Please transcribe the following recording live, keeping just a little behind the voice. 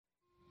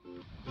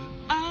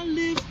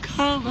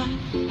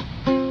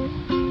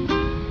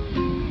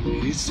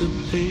It's a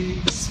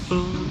place for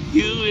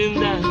you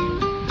and I.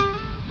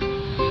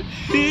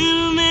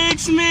 It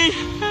makes me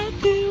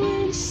happy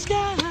when the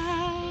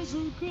skies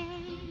are gray.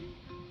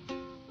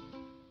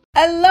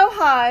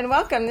 Aloha and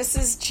welcome. This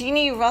is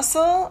Jeanne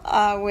Russell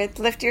with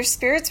Lift Your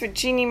Spirits with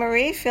Jeannie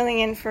Marie, filling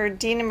in for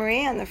Dena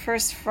Marie on the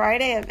first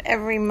Friday of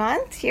every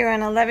month here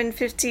on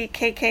 1150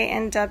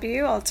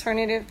 KKNW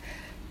Alternative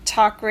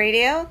Talk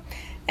Radio.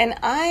 And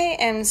I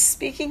am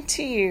speaking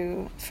to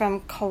you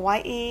from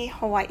Kauai,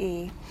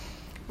 Hawaii.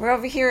 We're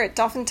over here at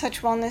Dolphin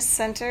Touch Wellness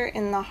Center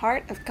in the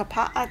heart of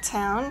Kapa'a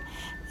Town,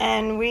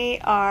 and we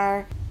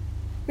are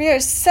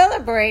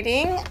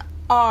celebrating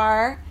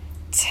our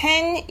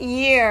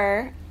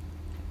 10-year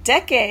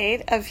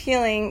decade of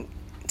healing,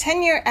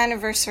 10-year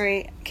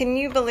anniversary. Can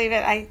you believe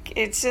it?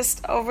 It's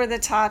just over the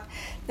top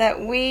that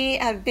we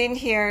have been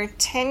here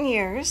 10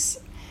 years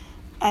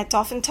at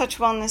Dolphin Touch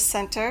Wellness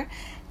Center,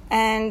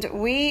 and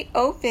we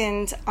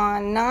opened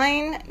on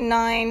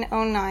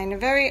 9/9/09, a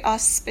very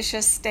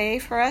auspicious day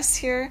for us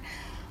here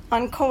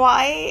on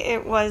Kauai.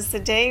 It was the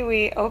day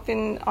we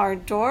opened our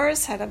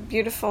doors, had a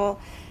beautiful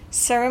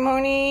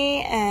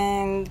ceremony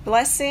and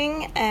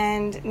blessing,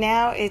 and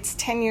now it's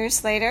 10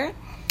 years later.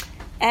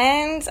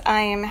 And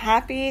I am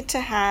happy to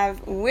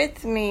have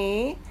with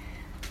me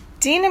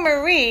Dena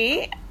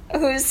Marie,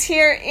 who's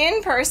here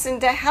in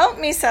person to help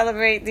me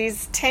celebrate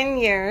these 10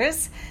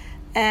 years.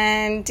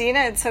 And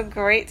Dena, it's so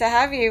great to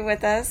have you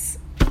with us.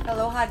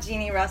 Aloha,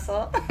 Jeanne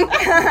Russell.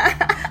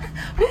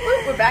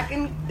 We're back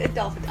at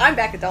Dolphin. I'm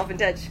back at Dolphin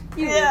Touch.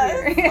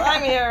 Yes,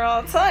 I'm here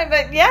all the time.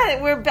 But yeah,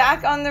 we're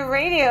back on the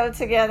radio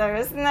together.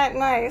 Isn't that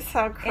nice?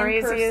 How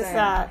crazy is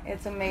that?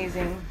 It's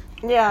amazing.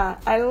 Yeah,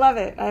 I love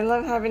it. I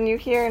love having you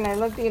here, and I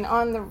love being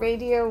on the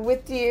radio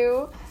with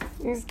you.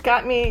 You've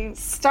got me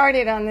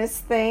started on this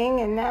thing,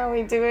 and now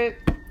we do it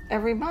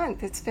every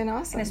month. It's been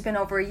awesome. And it's been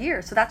over a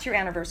year, so that's your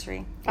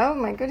anniversary. Oh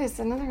my goodness,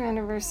 another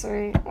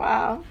anniversary.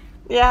 Wow.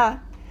 Yeah.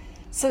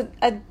 So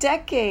a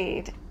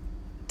decade,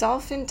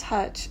 Dolphin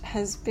Touch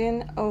has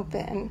been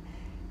open.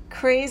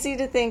 Crazy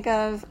to think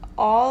of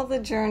all the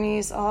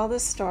journeys, all the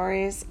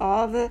stories,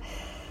 all the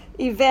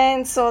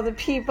events, all the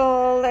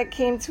people that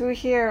came through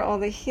here, all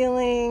the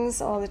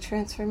healings, all the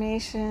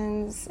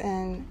transformations,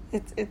 and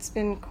it's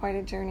been quite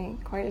a journey.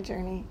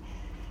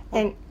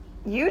 And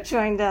you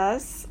joined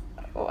us.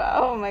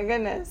 Oh my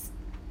goodness.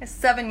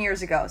 7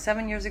 years ago.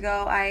 7 years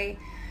ago, I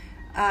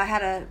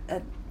had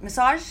a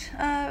massage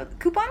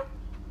coupon.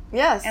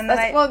 Yes. And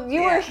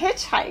you were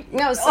hitchhiking.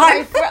 No,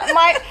 sorry.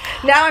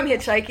 Now I'm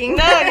hitchhiking.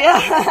 No,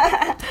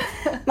 yeah.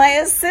 My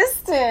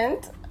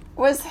assistant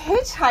was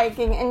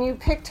hitchhiking, and you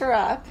picked her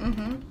up,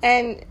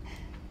 and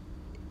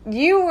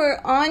you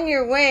were on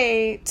your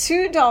way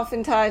to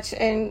Dolphin Touch,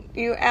 and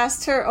you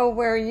asked her, "Oh,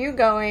 where are you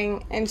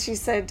going?" And she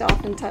said,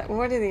 "Dolphin Touch."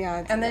 What are the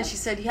odds? And then she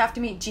said, "You have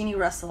to meet Jeanne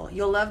Russell.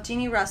 You'll love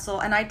Jeanne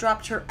Russell." And I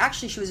dropped her.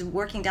 Actually, she was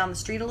working down the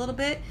street a little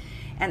bit,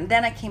 and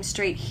then I came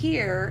straight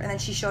here, and then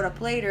she showed up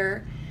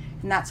later,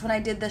 and that's when I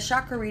did the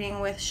chakra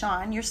reading with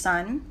Sean, your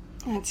son.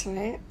 That's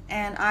right.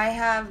 And I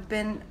have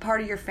been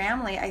part of your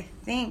family, I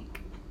think,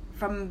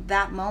 from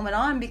that moment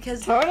on,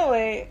 because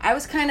totally, I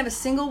was kind of a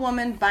single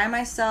woman by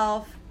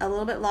myself, a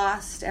little bit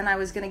lost, and I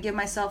was going to give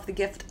myself the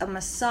gift of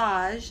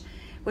massage,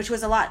 which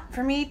was a lot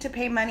for me to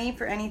pay money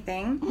for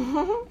anything.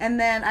 And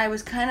then I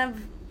was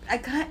when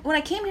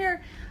I came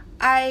here,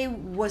 I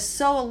was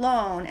so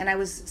alone, and I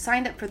was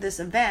signed up for this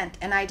event,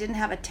 and I didn't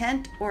have a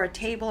tent or a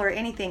table or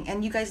anything,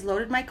 and you guys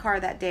loaded my car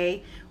that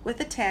day with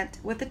a tent,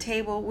 with a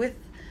table, with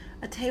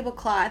a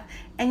tablecloth,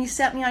 and you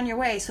sent me on your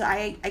way. So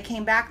I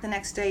came back the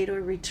next day to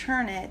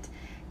return it,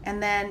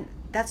 and then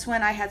that's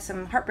when I had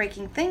some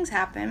heartbreaking things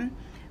happen.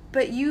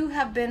 But you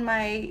have been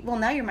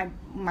now you're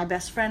my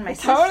best friend, my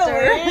sister.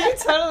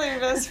 Totally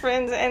best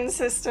friends and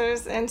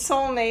sisters and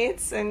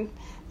soulmates and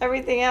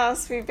everything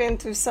else. We've been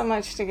through so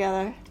much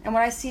together. And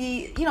when I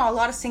see, a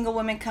lot of single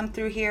women come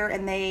through here,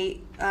 and they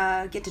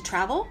get to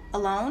travel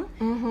alone,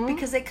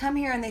 because they come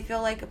here and they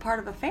feel like a part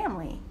of a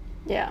family.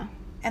 Yeah.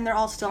 And they're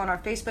all still on our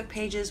Facebook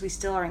pages. We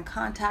still are in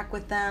contact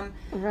with them.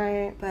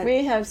 Right. But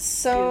we have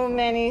so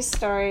many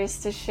stories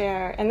to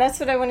share. And that's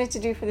what I wanted to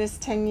do for this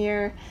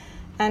 10-year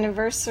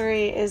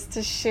anniversary, is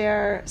to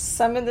share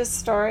some of the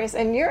stories.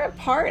 And you're a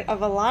part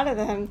of a lot of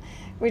them,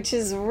 which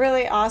is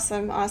really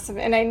awesome.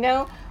 And I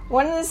know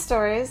one of the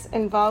stories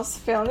involves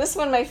Phil. This is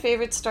one of my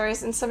favorite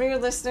stories, and some of your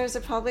listeners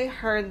have probably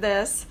heard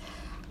this.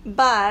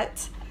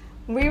 But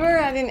we were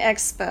at an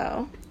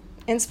expo,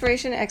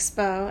 Inspiration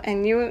Expo,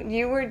 and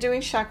you were doing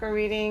chakra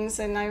readings,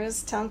 and I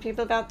was telling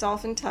people about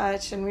Dolphin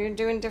Touch, and we were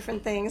doing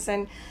different things,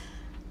 and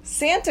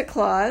Santa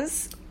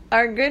Claus,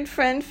 our good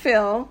friend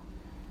Phil,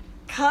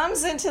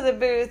 comes into the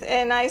booth,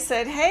 and I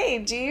said, "Hey,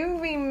 do you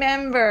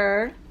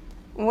remember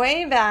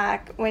way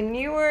back when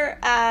you were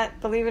at,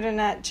 believe it or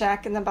not,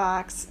 Jack in the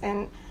Box?"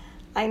 And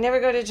I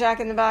never go to Jack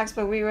in the Box,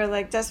 but we were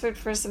like desperate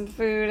for some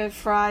food,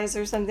 fries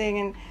or something,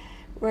 and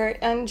we're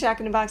in Jack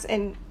in the Box,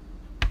 and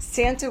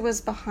Santa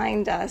was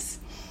behind us.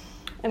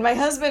 And my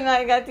husband and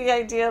I got the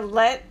idea,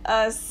 let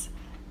us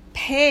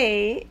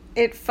pay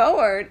it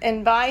forward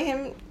and buy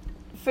him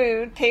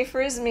food, pay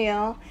for his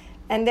meal.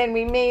 And then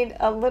we made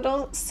a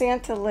little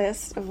Santa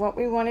list of what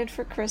we wanted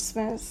for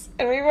Christmas.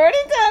 And we wrote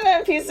it down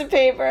on a piece of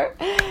paper.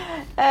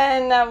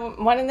 And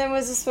one of them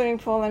was a swimming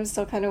pool. I'm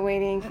still kind of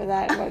waiting for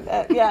that.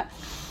 But, yeah.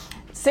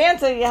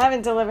 Santa, you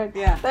haven't delivered.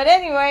 Yeah. But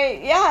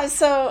anyway, yeah,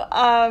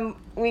 so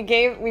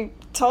we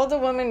told the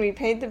woman, we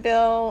paid the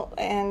bill,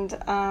 and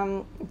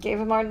gave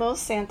him our little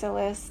Santa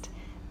list.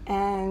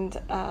 And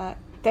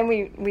then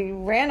we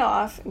ran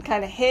off and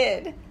kind of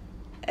hid.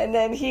 And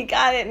then he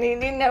got it, and he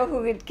didn't know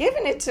who had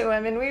given it to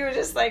him. And we were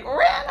just like,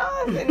 ran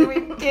off, and we,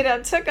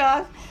 took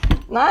off.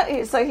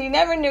 So he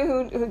never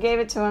knew who gave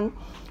it to him.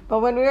 But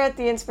when we were at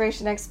the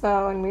Inspiration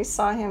Expo and we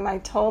saw him, I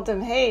told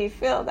him, hey,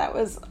 Phil, that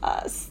was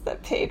us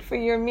that paid for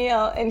your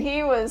meal. And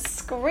he was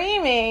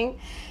screaming.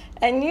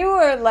 And you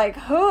were like,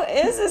 who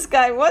is this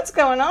guy? What's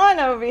going on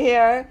over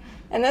here?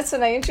 And that's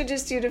when I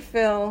introduced you to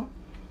Phil.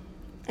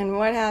 And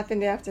what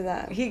happened after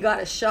that? He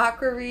got a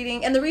chakra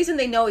reading. And the reason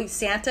they know he's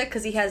Santa,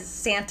 because he has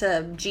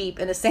Santa Jeep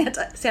and a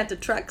Santa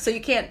truck. So you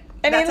can't...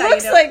 And he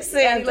looks like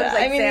Santa. Yeah, he looks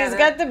like Santa. He's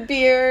got the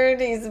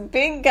beard. He's a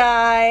big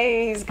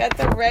guy. He's got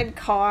the red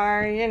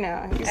car.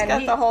 He's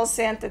got the whole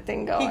Santa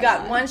thing going on. He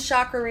got one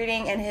chakra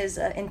reading in his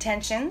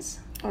intentions,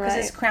 because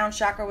his crown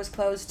chakra was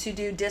closed, to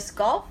do disc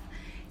golf.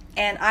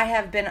 And I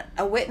have been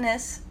a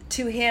witness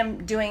to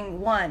him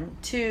doing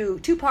two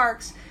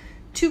parks,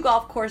 2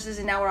 golf courses,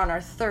 and now we're on our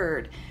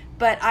 3rd.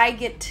 But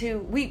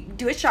we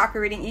do a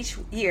chakra reading each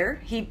year.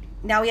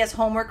 Now he has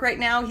homework right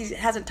now. He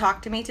hasn't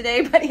talked to me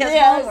today, but he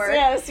has homework.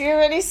 Yes, you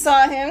already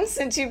saw him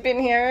since you've been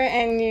here,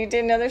 and you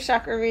did another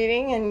chakra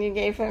reading, and you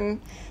gave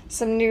him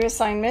some new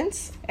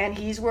assignments. And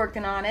he's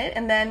working on it,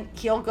 and then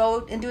he'll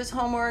go and do his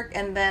homework,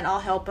 and then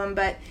I'll help him.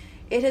 But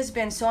it has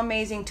been so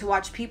amazing to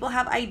watch people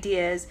have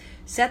ideas,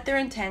 set their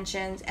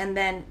intentions, and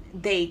then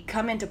they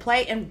come into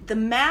play. And the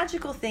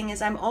magical thing is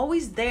I'm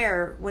always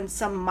there when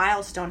some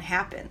milestone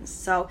happens.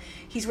 So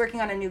he's working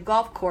on a new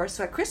golf course.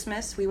 So at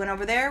Christmas, we went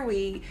over there.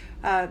 We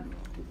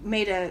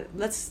made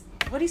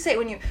what do you say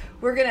when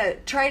we're going to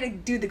try to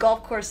do the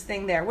golf course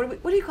thing there.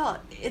 What do you call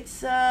it?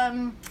 It's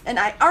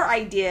our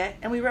idea.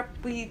 And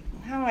we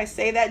how do I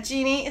say that,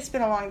 Jeannie? It's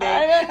been a long day.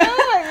 I don't know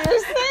what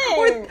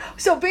you're saying.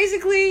 So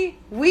basically,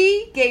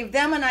 we gave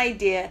them an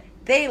idea.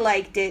 They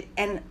liked it,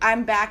 and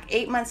I'm back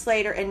 8 months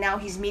later, and now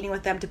he's meeting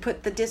with them to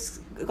put the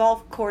disc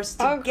golf course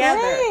together.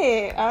 Oh,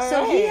 great. All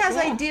so right. he has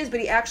ideas, but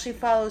he actually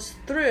follows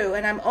through,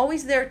 and I'm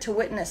always there to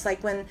witness.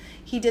 Like when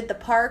he did the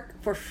park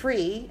for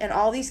free, and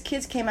all these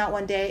kids came out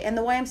one day, and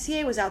the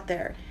YMCA was out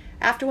there.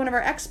 After one of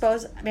our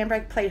expos, remember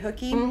I played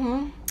hooky?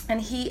 Mm-hmm. And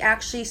he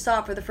actually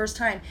saw for the first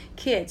time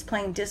kids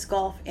playing disc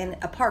golf in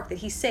a park that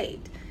he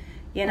saved.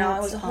 It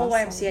was a whole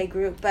YMCA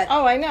group. But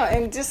I know.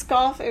 And disc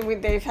golf,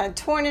 they've had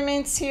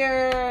tournaments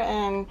here,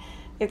 and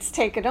it's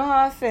taken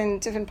off in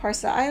different parts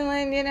of the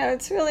island.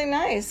 It's really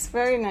nice.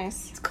 Very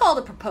nice. It's called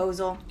a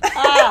proposal.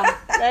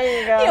 There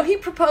you go. He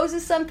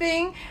proposes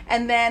something,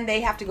 and then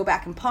they have to go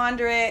back and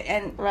ponder it.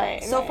 And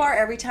so far,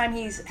 every time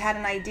he's had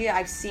an idea,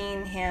 I've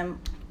seen him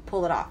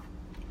pull it off.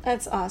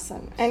 That's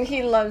awesome. And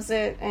he loves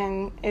it,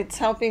 and it's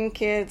helping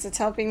kids, it's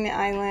helping the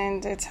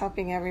island, it's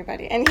helping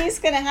everybody. And he's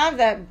going to have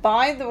that,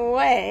 by the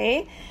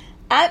way,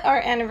 at our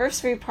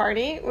anniversary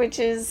party, which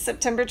is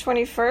September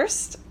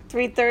 21st,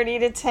 3:30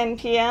 to 10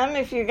 p.m.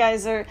 If you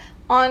guys are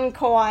on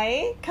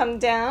Kauai, come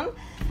down.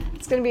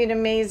 It's going to be an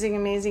amazing,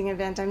 amazing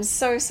event. I'm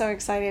so, so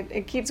excited.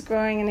 It keeps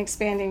growing and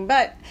expanding.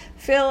 But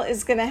Phil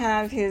is going to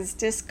have his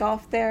disc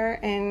golf there,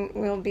 and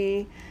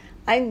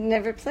I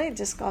never played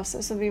disc golf, so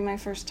this will be my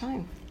first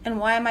time. And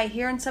why am I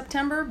here in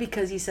September?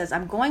 Because he says,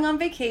 I'm going on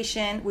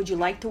vacation. Would you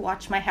like to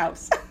watch my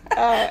house?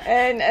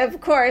 And of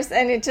course,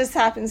 and it just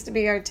happens to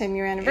be our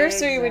 10-year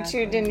anniversary, which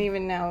you didn't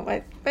even know.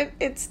 But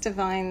it's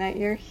divine that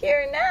you're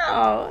here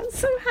now. I'm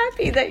so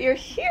happy that you're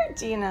here,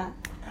 Dena.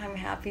 I'm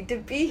happy to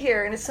be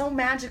here. And it's so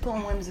magical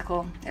and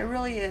whimsical. It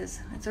really is.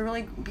 It's a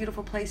really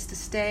beautiful place to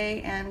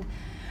stay. And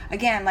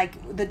again,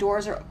 like the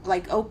doors are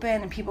like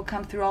open and people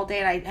come through all day.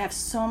 And I have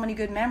so many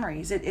good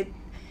memories. It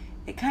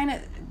kind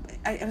of...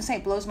 I'm saying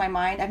it blows my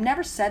mind. I've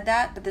never said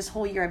that, but this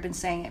whole year I've been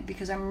saying it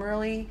because I'm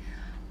really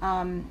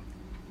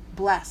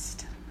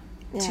blessed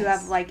to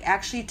have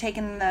actually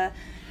taken the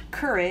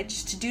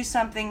courage to do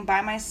something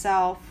by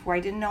myself where I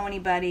didn't know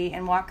anybody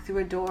and walk through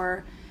a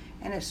door,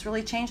 and it's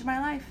really changed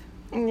my life.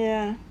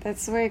 Yeah,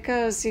 that's the way it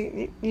goes.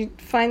 You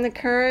find the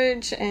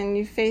courage and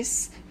you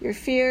face your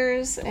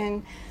fears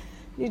and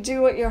you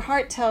do what your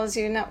heart tells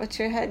you, not what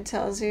your head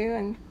tells you,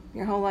 and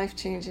your whole life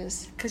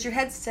changes. Because your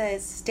head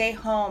says, stay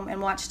home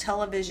and watch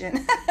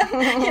television,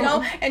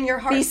 and your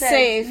heart says, be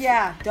safe.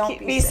 Yeah,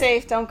 be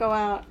safe. Don't go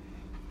out.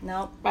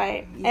 Nope.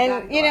 Right.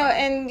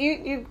 And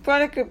you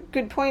brought a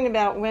good point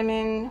about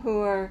women who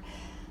are,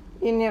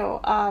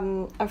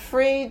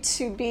 afraid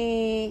to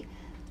be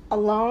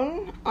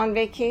alone on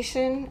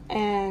vacation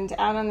and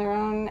out on their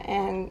own,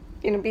 and,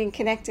 being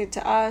connected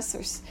to us,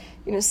 or,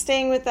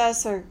 staying with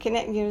us, or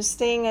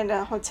staying at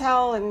a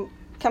hotel and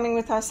coming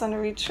with us on a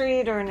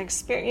retreat or an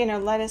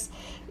experience, let us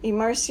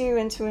immerse you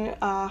into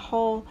a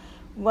whole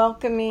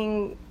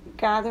welcoming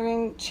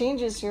gathering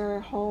changes your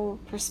whole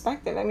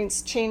perspective. I mean,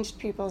 it's changed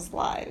people's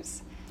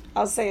lives.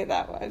 I'll say it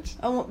that much.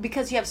 Oh,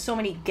 because you have so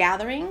many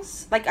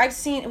gatherings. Like I've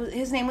seen,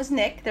 his name was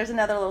Nick. There's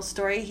another little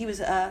story. He was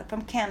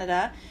from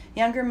Canada,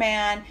 younger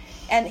man,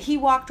 and he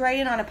walked right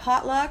in on a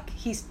potluck.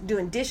 He's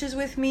doing dishes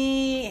with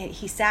me.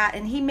 He sat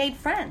and he made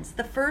friends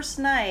the first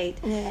night.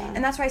 Yeah.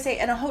 And that's why I say,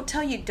 in a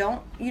hotel, you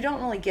don't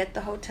really get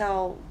the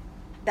hotel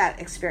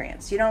that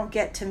experience. You don't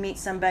get to meet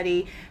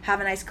somebody,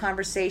 have a nice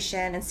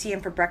conversation, and see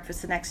him for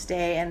breakfast the next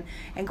day,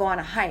 and go on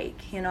a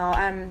hike. You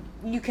know,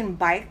 you can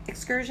buy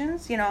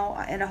excursions, you know,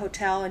 in a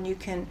hotel, and you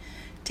can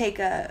take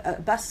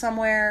a bus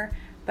somewhere.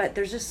 But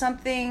there's just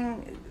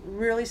something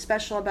really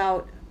special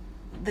about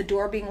the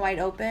door being wide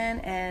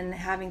open and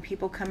having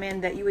people come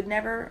in that you would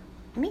never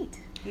meet.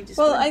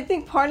 I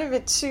think part of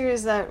it too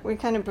is that we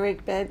kind of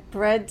break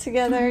bread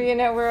together. You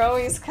know, we're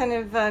always kind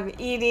of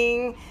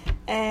eating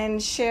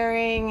and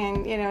sharing,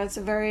 and you know, it's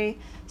a very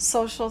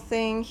social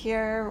thing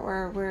here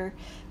where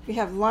we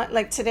have lunch.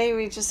 Like today,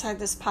 we just had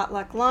this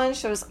potluck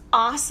lunch. It was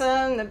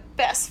awesome, the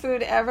best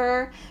food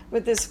ever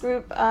with this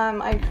group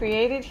I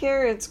created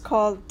here. It's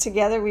called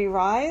Together We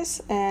Rise,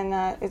 and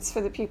it's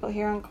for the people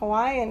here on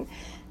Kauai and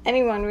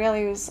anyone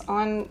really who's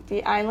on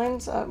the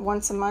island.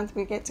 Once a month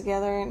we get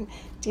together, and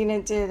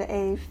Dena did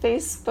a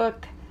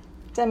Facebook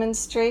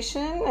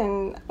demonstration,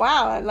 and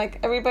wow, like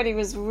everybody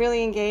was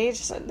really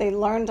engaged. They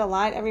learned a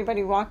lot.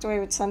 Everybody walked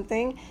away with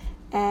something,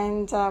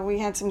 and we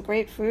had some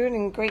great food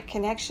and great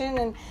connection,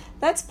 and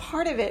that's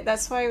part of it.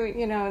 That's why we,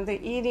 you know,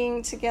 the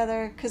eating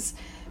together, because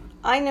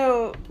I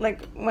know,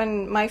 like,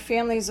 when my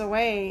family's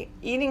away,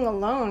 eating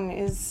alone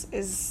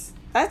is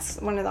that's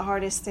one of the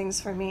hardest things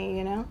for me,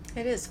 you know.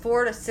 It is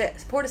 4 to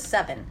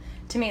 7.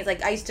 To me, it's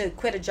like I used to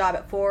quit a job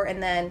at 4,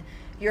 and then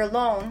you're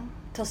alone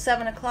till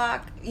 7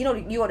 o'clock. You know,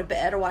 you go to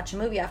bed or watch a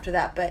movie after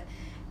that, but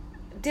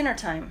dinner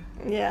time.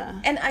 Yeah.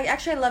 And I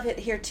love it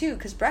here too,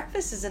 because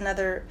breakfast is an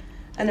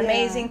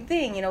amazing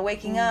thing. You know,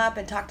 waking up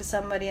and talk to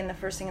somebody in the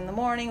first thing in the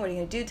morning. What are you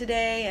going to do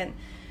today? And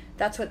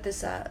that's what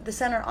this the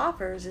center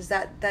offers, is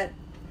that the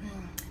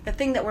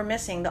thing that we're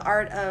missing, the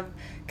art of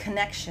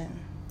connection.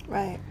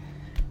 Right.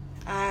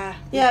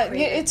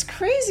 It's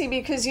crazy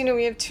because, you know,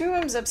 we have 2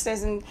 rooms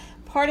upstairs, and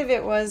part of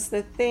it was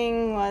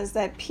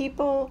that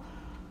people,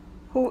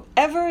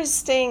 whoever is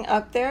staying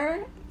up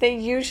there, they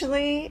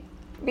usually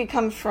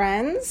become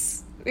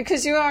friends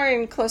because you are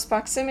in close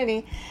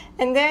proximity,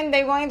 and then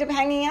they wind up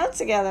hanging out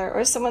together,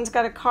 or someone's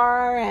got a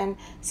car and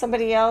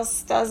somebody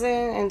else doesn't,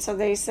 and so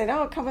they said,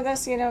 oh, come with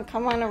us, you know,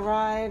 come on a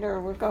ride, or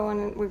we're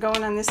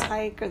going on this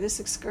hike or this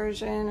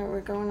excursion, or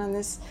we're going on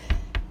this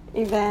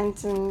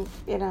event, and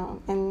you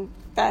know, and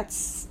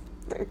it's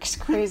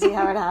crazy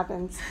how it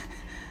happens.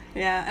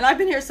 Yeah, and I've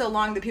been here so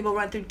long that people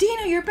run through,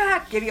 Dena, you're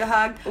back, give you a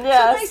hug.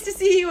 Yes. So nice to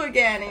see you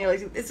again. And you're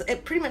like,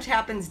 it pretty much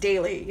happens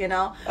daily, you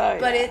know.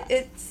 But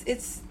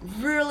it's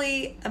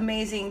really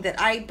amazing that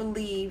I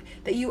believe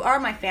that you are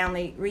my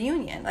family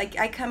reunion. Like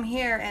I come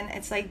here and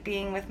it's like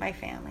being with my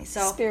family.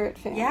 So spirit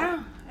family.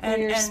 Yeah,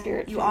 and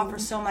spirit you family. offer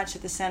so much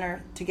at the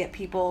center to get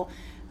people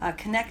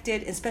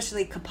connected,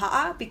 especially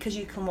Kapa'a, because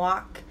you can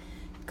walk,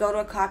 go to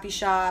a coffee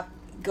shop,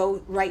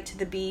 go right to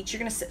the beach. You're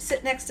going to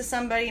sit next to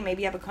somebody and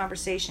maybe have a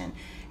conversation.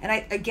 And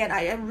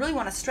I really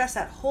want to stress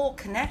that whole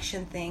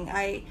connection thing.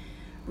 I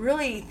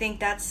really think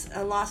that's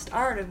a lost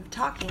art of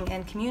talking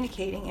and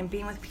communicating and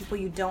being with people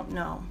you don't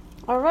know.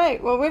 All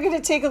right. Well, we're going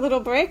to take a little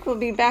break. We'll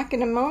be back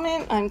in a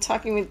moment. I'm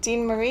talking with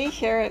Dean Marie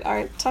here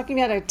talking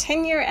about our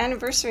 10-year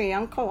anniversary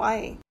on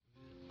Kauai.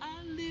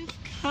 I live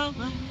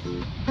Kauai.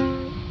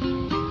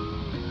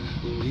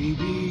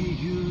 Maybe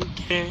you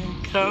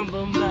can come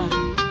on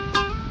by.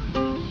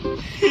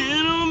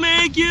 It'll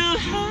make you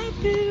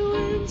happy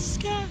when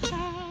skies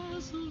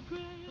are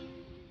gray.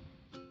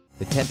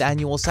 The 10th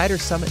Annual Cider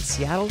Summit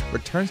Seattle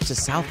returns to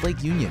South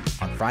Lake Union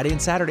on Friday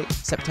and Saturday,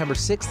 September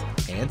 6th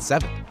and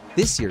 7th.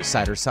 This year's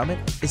Cider Summit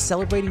is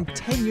celebrating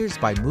 10 years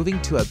by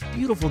moving to a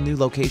beautiful new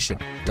location,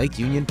 Lake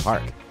Union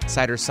Park.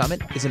 Cider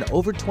Summit is an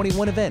over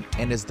 21 event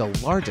and is the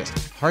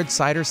largest hard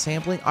cider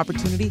sampling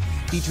opportunity,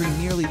 featuring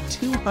nearly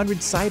 200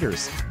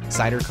 ciders,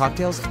 cider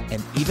cocktails,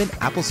 and even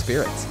apple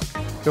spirits.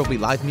 There will be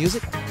live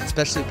music,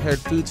 specially prepared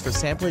foods for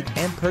sampling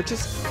and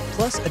purchase,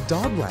 plus a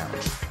dog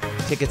lounge.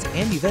 Tickets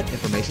and event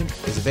information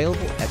is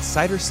available at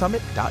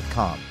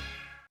cidersummit.com.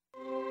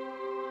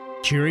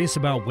 Curious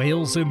about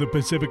whales in the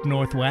Pacific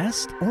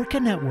Northwest? Orca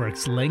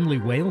Network's Langley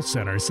Whale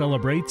Center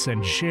celebrates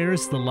and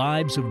shares the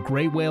lives of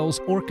gray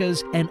whales,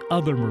 orcas, and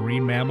other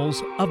marine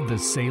mammals of the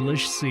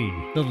Salish Sea.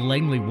 The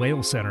Langley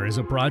Whale Center is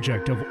a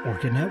project of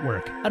Orca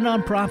Network, a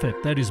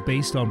nonprofit that is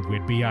based on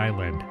Whidbey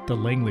Island. The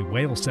Langley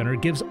Whale Center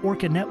gives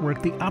Orca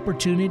Network the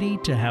opportunity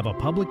to have a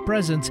public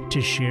presence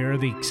to share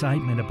the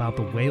excitement about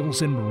the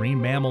whales and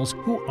marine mammals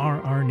who are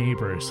our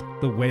neighbors.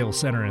 The Whale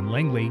Center in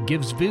Langley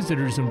gives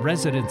visitors and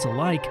residents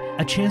alike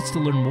a chance to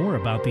learn more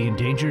about the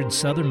endangered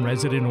southern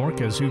resident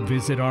orcas who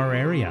visit our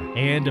area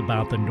and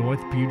about the North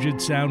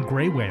Puget Sound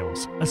gray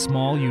whales, a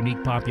small,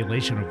 unique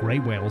population of gray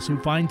whales who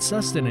find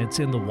sustenance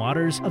in the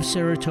waters of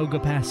Saratoga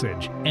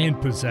Passage and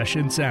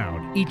Possession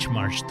Sound each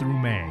March through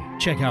May.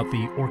 Check out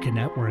the Orca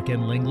Network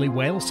and Langley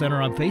Whale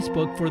Center on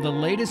Facebook for the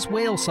latest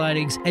whale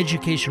sightings,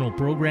 educational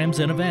programs,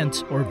 and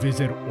events, or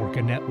visit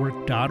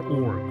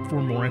orcanetwork.org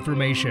for more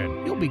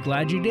information. You'll be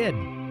glad you did.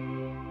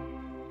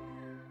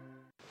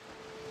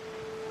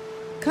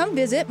 Come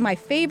visit my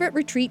favorite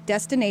retreat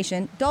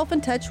destination,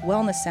 Dolphin Touch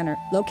Wellness Center,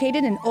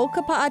 located in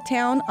Okapa'a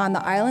Town on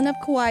the island of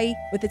Kauai.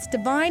 With its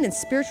divine and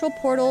spiritual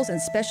portals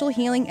and special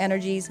healing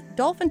energies,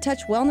 Dolphin Touch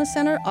Wellness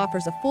Center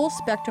offers a full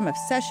spectrum of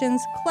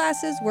sessions,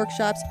 classes,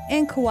 workshops,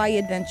 and Kauai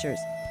adventures.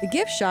 The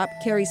gift shop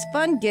carries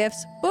fun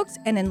gifts, books,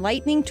 and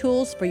enlightening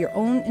tools for your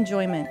own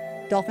enjoyment.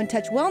 Dolphin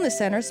Touch Wellness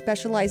Center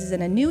specializes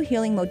in a new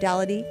healing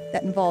modality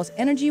that involves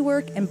energy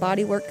work and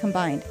body work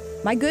combined.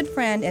 My good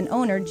friend and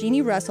owner,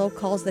 Jeanne Russell,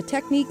 calls the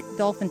technique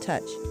Dolphin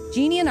Touch.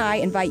 Jeanne and I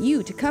invite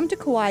you to come to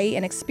Kauai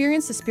and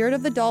experience the spirit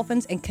of the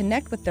dolphins and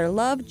connect with their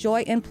love,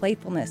 joy, and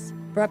playfulness.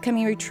 For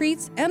upcoming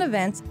retreats and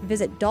events,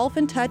 visit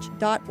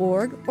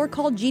dolphintouch.org or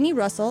call Jeanne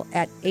Russell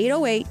at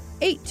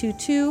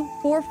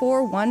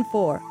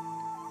 808-822-4414.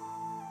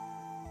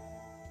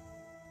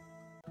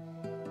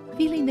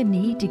 Feeling the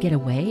need to get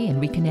away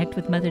and reconnect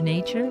with Mother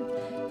Nature?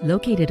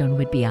 Located on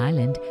Whidbey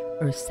Island,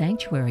 Earth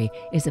Sanctuary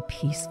is a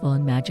peaceful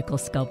and magical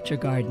sculpture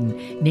garden,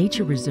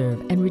 nature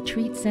reserve, and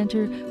retreat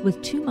center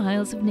with 2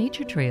 miles of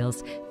nature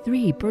trails,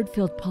 3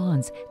 bird-filled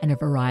ponds, and a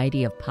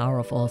variety of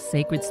powerful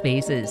sacred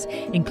spaces,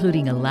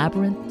 including a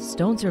labyrinth,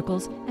 stone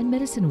circles, and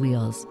medicine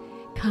wheels.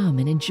 Come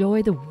and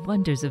enjoy the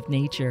wonders of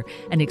nature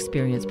and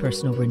experience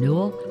personal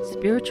renewal,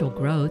 spiritual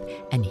growth,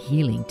 and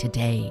healing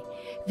today.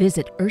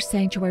 Visit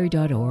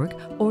earthsanctuary.org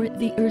or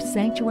the Earth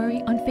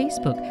Sanctuary on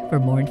Facebook for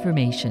more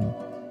information.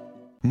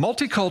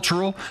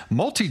 Multicultural,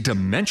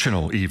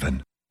 multidimensional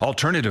even.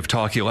 Alternative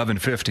Talk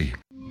 1150.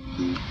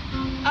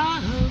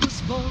 I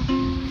was born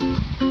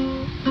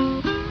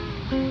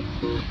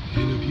in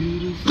a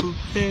beautiful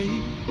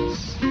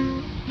place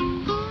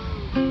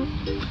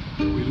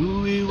with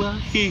Ui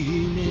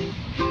Wahine and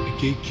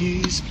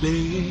Keki's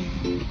play.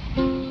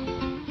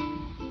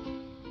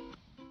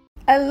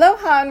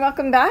 Aloha and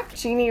welcome back.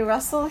 Jeanne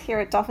Russell here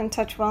at Dolphin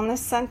Touch Wellness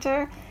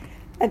Center.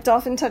 At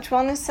Dolphin Touch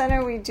Wellness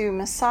Center, we do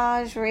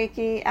massage,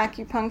 Reiki,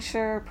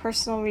 acupuncture,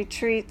 personal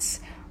retreats,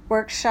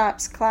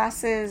 workshops,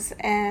 classes,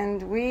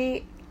 and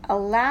we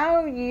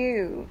allow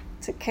you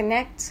to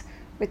connect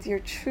with your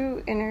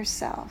true inner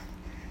self.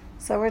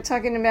 So we're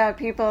talking about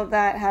people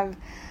that have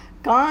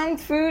gone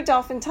through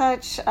Dolphin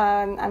Touch.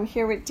 I'm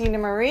here with Dena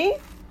Marie.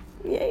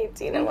 Yay,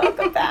 Dena,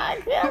 welcome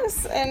back.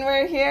 Yes, and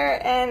we're here,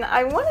 and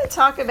I want to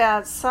talk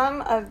about some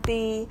of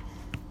the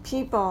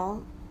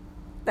people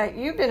that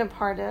you've been a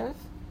part of.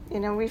 You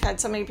know, we've had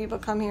so many people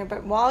come here,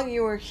 but while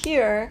you were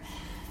here,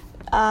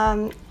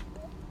 I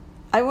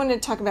wanted to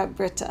talk about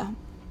Britta.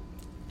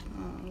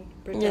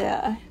 Britta.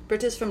 Yeah.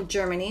 Britta's from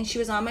Germany. She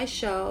was on my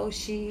show.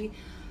 She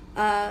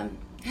had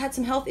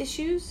some health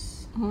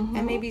issues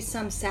and maybe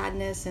some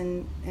sadness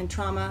and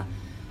trauma.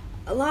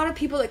 A lot of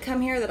people that come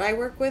here that I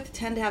work with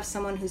tend to have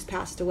someone who's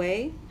passed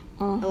away,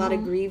 a lot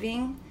of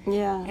grieving.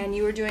 Yeah. And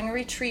you were doing a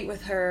retreat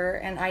with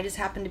her, and I just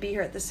happened to be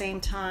here at the same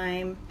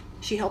time.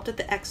 She helped at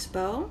the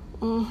expo.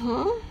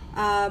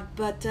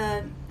 But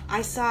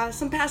I saw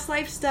some past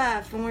life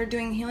stuff when we were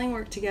doing healing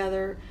work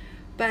together.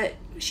 But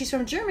she's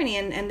from Germany,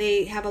 and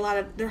they have a lot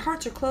of, their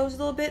hearts are closed a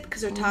little bit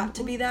because they're taught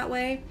to be that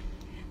way.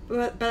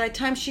 But by the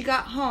time she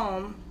got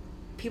home,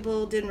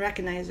 people didn't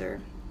recognize her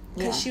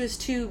because she was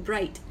too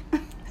bright.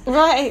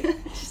 Right.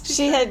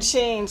 She had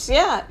changed.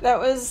 Yeah, that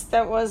was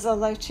a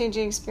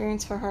life-changing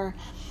experience for her.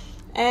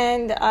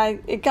 And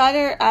it got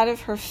her out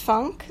of her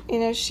funk. You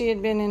know, she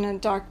had been in a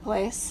dark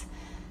place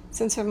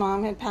since her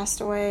mom had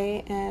passed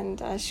away,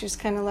 and she was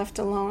kind of left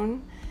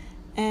alone.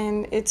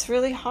 And it's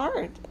really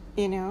hard,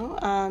 you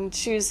know.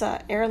 She was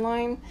an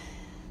airline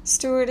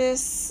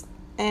stewardess,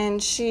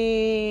 and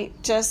she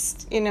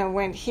just, you know,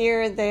 went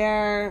here,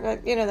 there.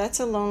 But, you know, that's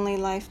a lonely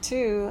life,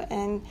 too.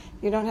 And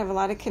you don't have a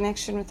lot of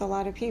connection with a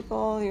lot of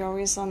people. You're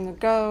always on the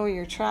go.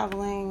 You're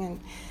traveling.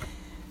 And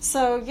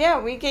so, yeah,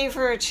 we gave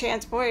her a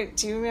chance. Boy,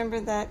 do you remember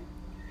that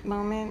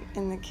moment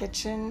in the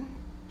kitchen?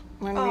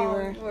 When we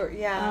were,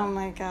 oh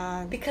my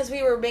God. Because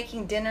we were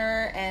making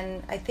dinner,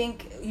 and I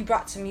think you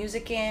brought some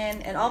music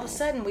in, and all of a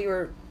sudden we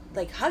were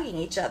like hugging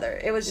each other.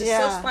 It was just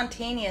so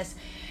spontaneous.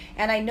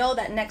 And I know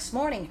that next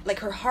morning, like,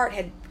 her heart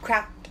had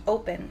cracked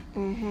open.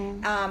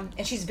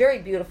 And she's very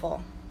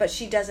beautiful, but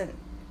she doesn't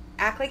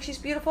act like she's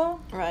beautiful,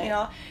 right? You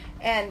know.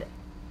 And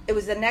it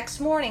was the next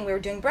morning we were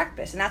doing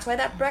breakfast, and that's why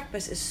that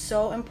breakfast is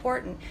so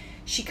important.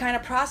 She kind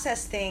of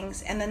processed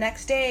things, and the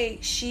next day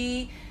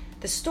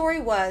the story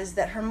was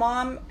that her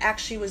mom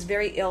actually was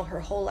very ill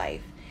her whole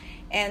life,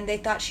 and they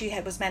thought she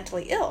was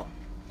mentally ill.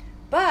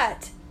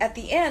 But at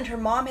the end, her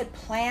mom had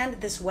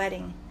planned this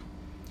wedding.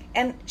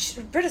 And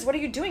Britta, what are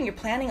you doing? You're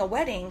planning a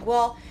wedding.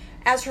 Well,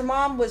 as her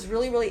mom was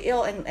really, really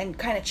ill and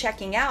kind of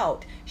checking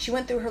out, she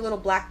went through her little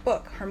black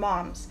book, her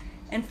mom's,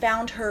 and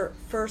found her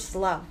first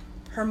love,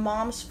 her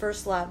mom's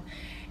first love.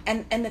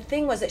 And the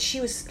thing was that she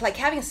was like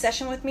having a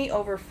session with me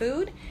over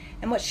food,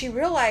 and what she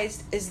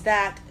realized is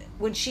that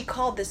when she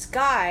called this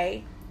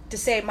guy to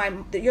say,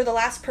 you're the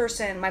last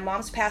person, my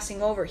mom's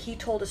passing over, he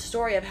told a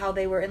story of how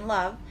they were in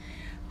love,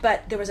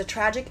 but there was a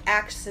tragic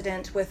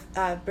accident with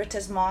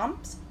Britta's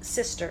mom's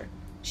sister.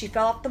 She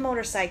fell off the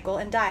motorcycle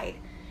and died.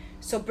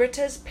 So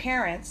Britta's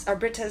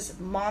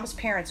mom's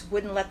parents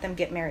wouldn't let them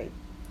get married.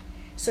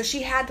 So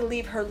she had to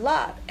leave her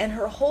love, and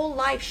her whole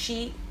life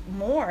she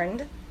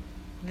mourned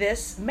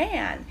this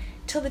man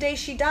till the day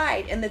she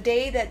died. And the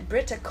day that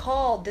Britta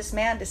called this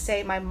man to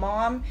say, my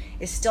mom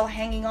is still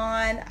hanging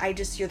on,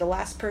 you're the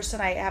last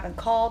person I haven't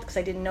called because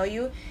I didn't know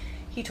you,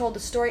 he told the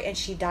story, and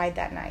she died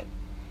that night.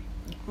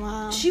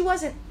 Wow. She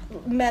wasn't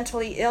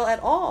mentally ill at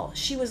all.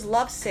 She was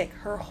lovesick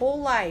her whole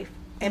life,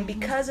 and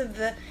because of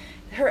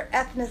her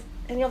ethnic,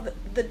 and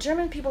the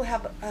German people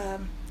have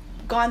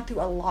gone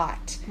through a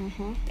lot,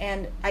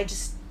 and I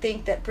just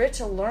think that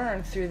Britta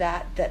learned through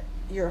that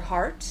your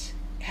heart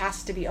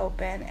has to be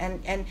open,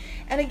 and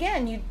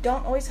again, you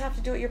don't always have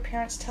to do what your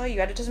parents tell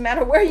you. It doesn't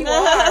matter where you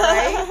are,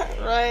 right?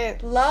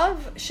 Right.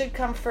 Love should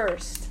come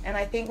first, and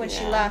I think when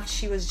she left,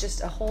 she was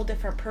just a whole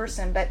different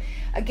person. But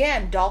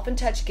again, Dolphin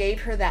Touch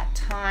gave her that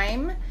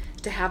time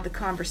to have the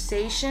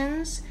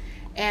conversations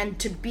and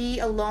to be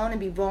alone and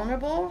be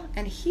vulnerable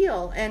and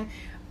heal. And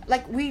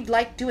like, we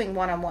like doing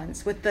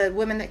one-on-ones with the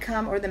women that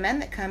come or the men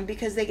that come,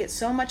 because they get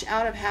so much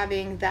out of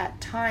having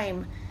that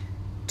time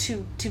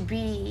to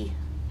be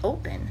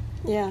open.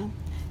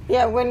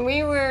 Yeah, when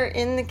we were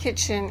in the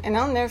kitchen, and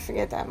I'll never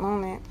forget that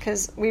moment,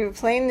 because we were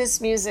playing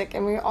this music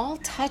and we were all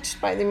touched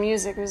by the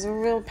music. It was a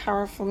real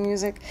powerful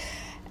music,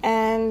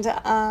 and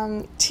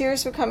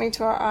tears were coming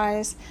to our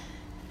eyes.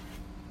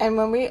 And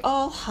when we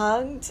all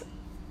hugged,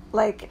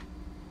 like,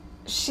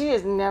 she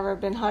has never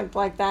been hugged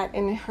like that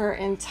in her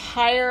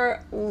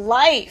entire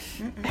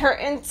life. Her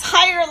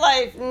entire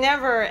life,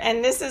 never.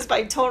 And this is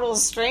by total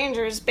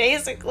strangers,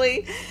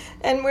 basically.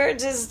 And we're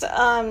just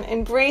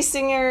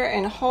embracing her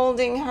and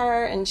holding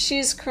her, and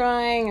she's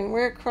crying and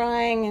we're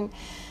crying. And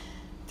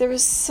there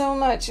was so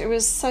much. It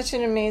was such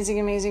an amazing,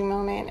 amazing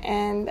moment.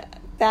 And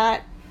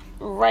that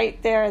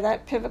right there,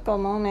 that pivotal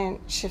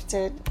moment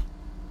shifted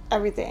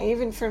everything,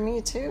 even for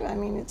me too. I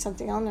mean, it's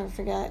something I'll never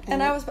forget.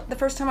 And I was the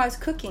first time I was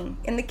cooking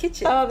in the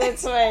kitchen. Oh,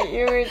 that's right.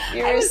 You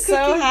were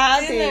so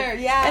happy. Dinner,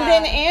 yeah. And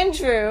then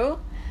Andrew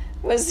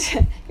was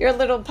your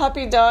little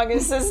puppy dog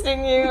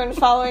assisting you and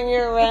following you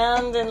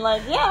around and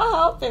like, yeah, I'll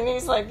help. And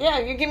he's like, yeah,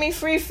 you give me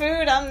free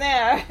food, I'm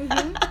there.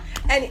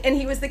 And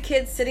he was the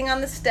kid sitting on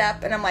the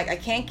step, and I'm like, I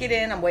can't get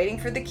in, I'm waiting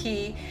for the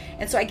key.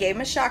 And so I gave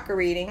him a chakra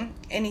reading,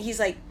 and he's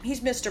like, he's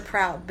Mr.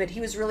 Proud, but he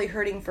was really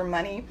hurting for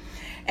money.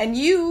 And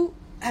you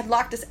had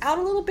locked us out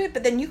a little bit,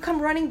 but then you come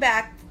running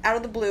back out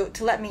of the blue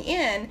to let me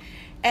in,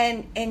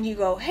 and you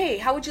go, hey,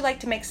 how would you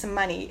like to make some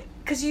money?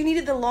 Because you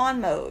needed the lawn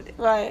mowed.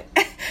 Right.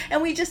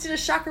 And we just did a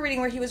chakra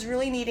reading where he was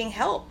really needing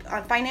help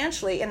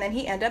financially, and then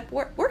he ended up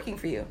working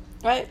for you.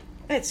 Right.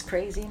 It's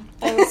crazy.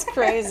 It was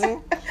crazy.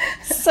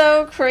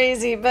 So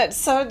crazy, but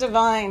so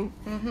divine.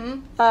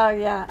 Oh,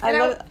 yeah.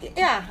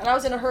 And I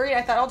was in a hurry.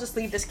 I thought, I'll just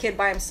leave this kid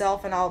by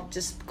himself and I'll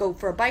just go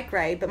for a bike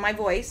ride. But my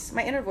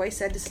inner voice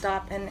said to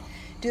stop and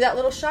do that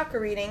little chakra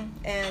reading.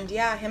 And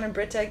yeah, him and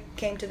Britta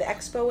came to the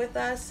expo with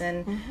us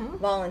and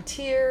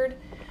volunteered.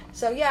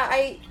 So yeah,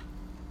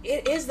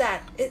 it is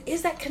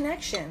that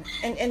connection,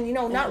 and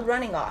not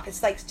running off.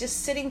 It's like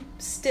just sitting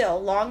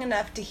still long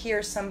enough to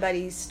hear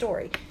somebody's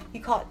story. You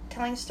call it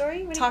telling a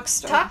story? Talk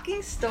story.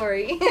 Talking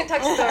story.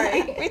 Talk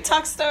story. We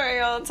talk story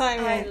all the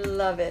time. I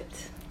love it.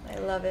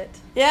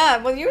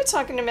 Yeah, well, you were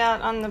talking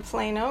about on the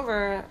plane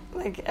over,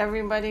 like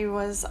everybody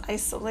was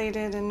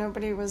isolated and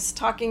nobody was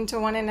talking to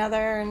one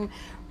another, and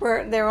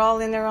they're all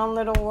in their own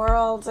little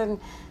worlds. And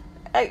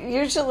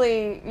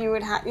usually you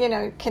would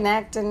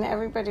connect, and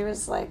everybody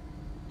was like,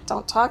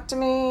 don't talk to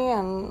me,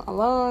 I'm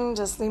alone,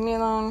 just leave me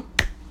alone.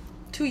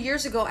 2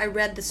 years ago, I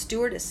read the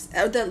stewardess,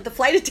 the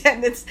flight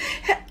attendants,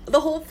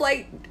 the whole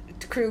flight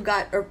crew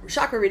got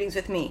chakra readings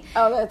with me.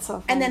 Oh, that's so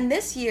funny. And then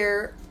this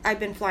year, I've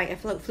been flying, I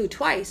flew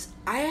twice.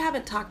 I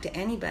haven't talked to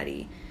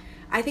anybody.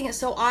 I think it's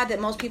so odd that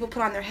most people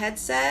put on their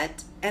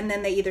headset and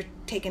then they either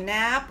take a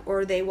nap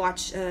or they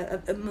watch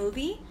a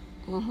movie.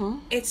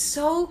 It's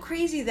so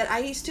crazy that I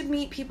used to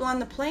meet people on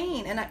the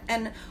plane,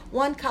 and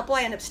one couple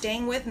I ended up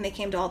staying with, and they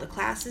came to all the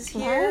classes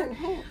here.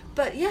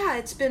 But yeah,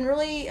 it's been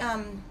really,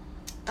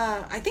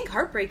 I think,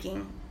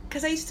 heartbreaking,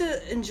 because I used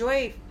to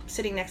enjoy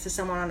sitting next to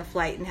someone on a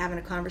flight and having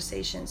a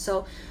conversation.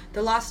 So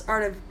the lost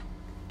art of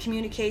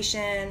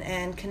communication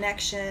and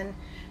connection.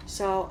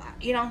 So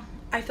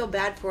I feel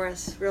bad for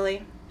us,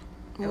 really.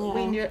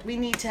 Yeah. We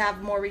need to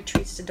have more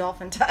retreats to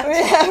Dolphin Touch.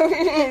 Yeah,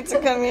 we need to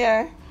come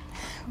here.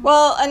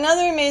 Well,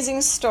 another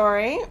amazing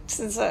story,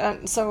 since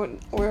so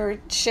we're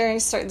sharing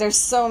stories. There's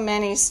so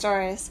many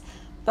stories,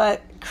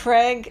 but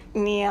Craig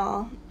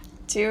Neal,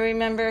 do you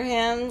remember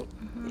him?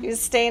 He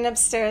was staying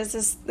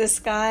upstairs. This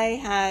guy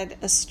had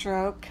a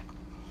stroke,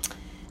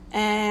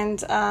 And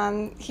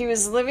he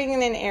was living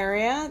in an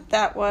area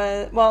that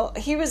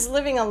he was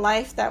living a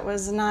life that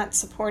was not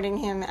supporting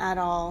him at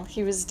all.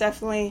 He was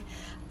definitely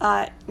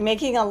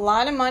making a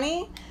lot of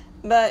money,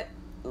 but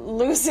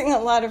losing a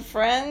lot of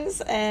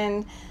friends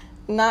and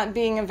not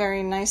being a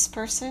very nice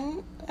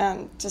person,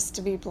 just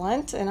to be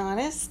blunt and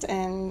honest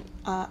and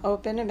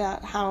open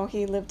about how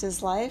he lived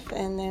his life.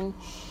 And then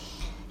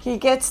he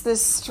gets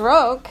this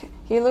stroke,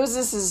 he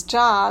loses his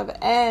job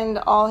and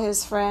all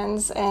his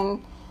friends,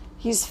 and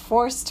he's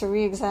forced to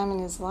re-examine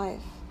his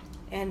life.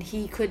 And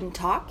he couldn't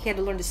talk. He had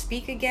to learn to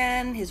speak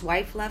again. His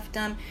wife left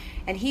him.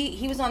 And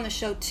he was on the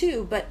show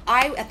too, but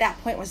I, at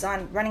that point, was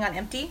running on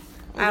empty.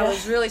 I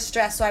was really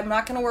stressed, so I'm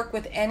not going to work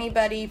with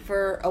anybody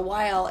for a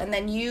while. And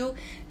then you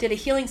did a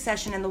healing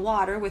session in the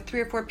water with 3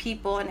 or 4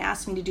 people and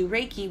asked me to do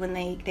Reiki when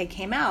they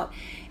came out.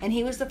 And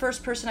he was the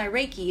first person I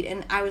Reiki'd,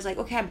 and I was like,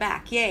 okay, I'm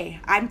back. Yay.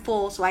 I'm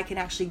full, so I can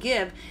actually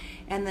give.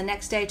 And the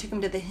next day I took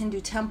him to the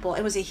Hindu temple.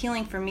 It was a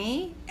healing for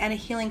me and a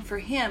healing for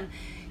him.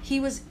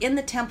 He was in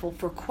the temple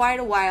for quite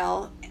a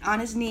while on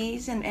his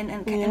knees and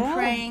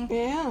praying.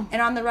 Yeah.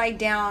 And on the ride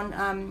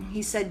down,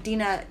 he said,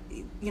 Dena,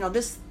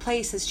 this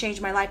place has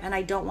changed my life and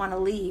I don't want to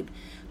leave.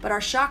 But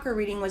our chakra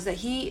reading was that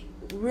he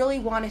really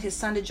wanted his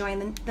son to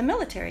join the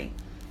military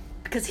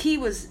because he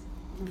was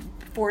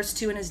forced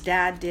to and his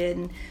dad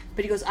did.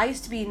 But he goes, I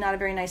used to be not a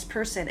very nice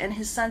person, and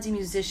his son's a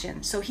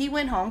musician. So he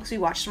went home because we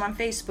watched him on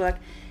Facebook,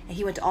 and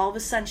he went to all of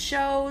his son's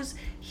shows.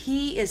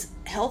 He is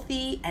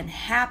healthy and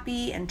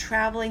happy and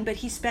traveling, but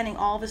he's spending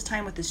all of his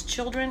time with his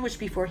children, which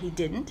before he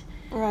didn't.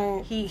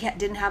 Right. He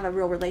didn't have a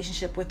real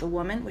relationship with a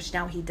woman, which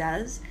now he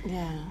does.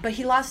 Yeah. But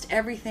he lost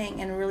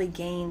everything and really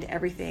gained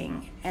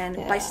everything. And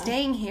by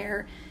staying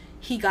here,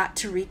 he got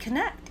to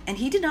reconnect. And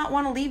he did not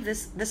want to leave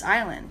this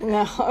island.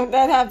 No,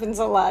 that happens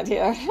a lot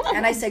here.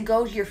 And I said,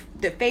 go to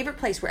the favorite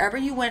place, wherever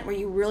you went, where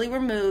you really were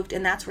moved.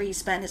 And that's where he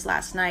spent his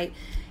last night.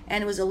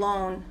 And it was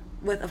alone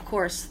with, of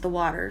course, the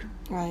water.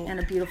 Right. And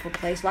a beautiful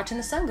place, watching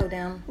the sun go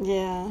down.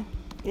 Yeah.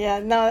 Yeah.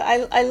 No,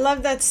 I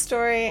love that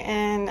story.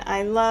 And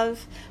I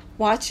love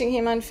watching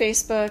him on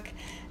Facebook.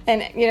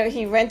 And,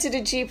 he rented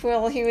a Jeep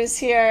while he was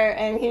here.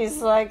 And he's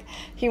like,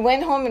 he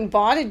went home and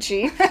bought a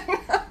Jeep.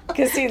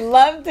 Because he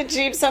loved the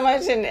Jeep so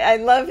much, and I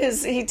love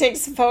he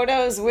takes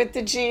photos with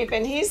the Jeep,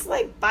 and he's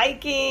like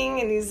biking,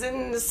 and he's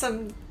in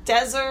some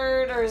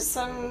desert or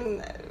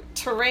some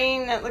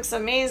terrain that looks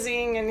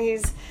amazing, and he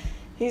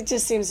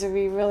just seems to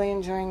be really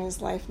enjoying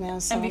his life now.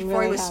 So and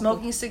before he was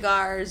smoking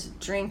cigars,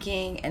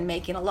 drinking, and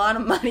making a lot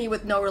of money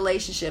with no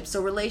relationships.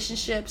 So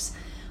relationships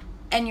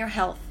and your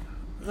health,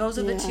 those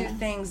are the two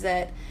things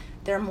that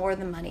they're more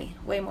than money,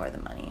 way more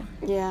than money.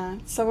 Yeah.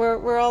 So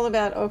we're all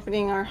about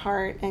opening our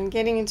heart and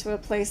getting into a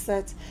place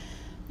that's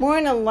more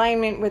in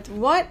alignment with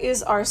what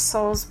is our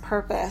soul's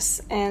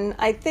purpose. And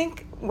I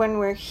think when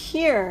we're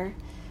here,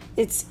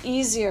 it's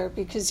easier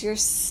because you're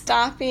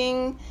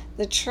stopping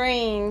the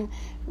train.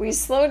 You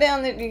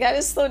got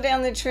to slow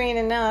down the train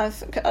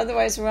enough,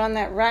 otherwise we're on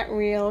that rat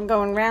wheel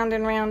going round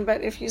and round.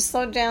 But if you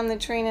slow down the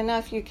train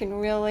enough, you can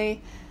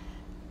really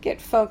get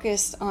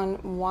focused on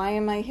why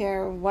am I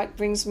here, what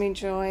brings me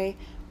joy,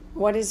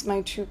 what is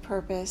my true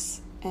purpose,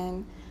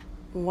 and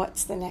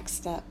what's the next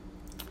step.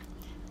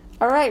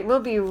 All right, we'll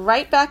be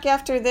right back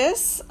after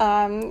this.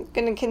 I'm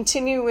going to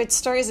continue with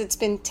stories. It's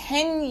been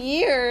 10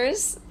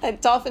 years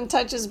that Dolphin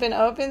Touch has been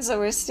open, so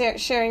we're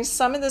sharing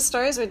some of the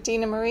stories with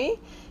Dena Marie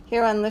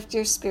here on Lift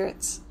Your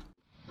Spirits.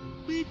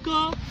 We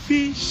go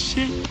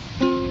fishing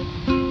and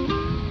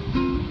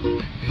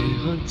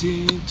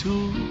hunting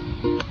too.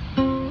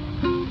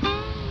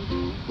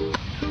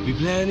 We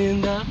planning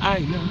the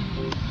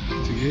island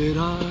to get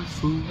our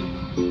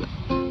food.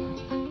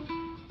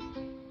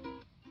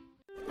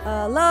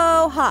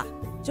 Aloha!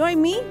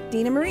 Join me,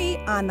 Dena Marie,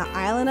 on the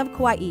island of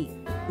Kauai.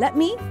 Let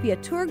me be a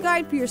tour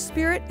guide for your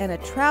spirit and a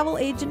travel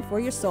agent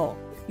for your soul.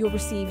 You'll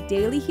receive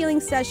daily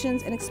healing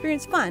sessions and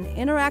experience fun,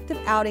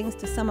 interactive outings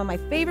to some of my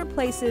favorite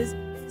places,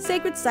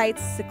 sacred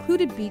sites,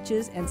 secluded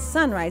beaches, and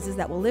sunrises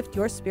that will lift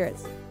your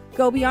spirits.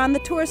 Go beyond the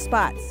tourist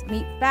spots,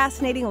 meet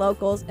fascinating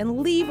locals,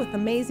 and leave with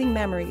amazing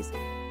memories.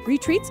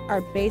 Retreats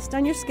are based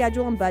on your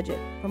schedule and budget.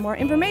 For more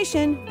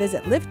information,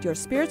 visit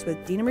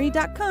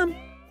liftyourspiritswithdenamarie.com.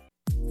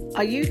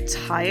 Are you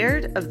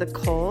tired of the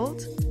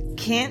cold?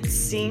 Can't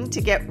seem to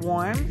get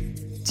warm?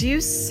 Do you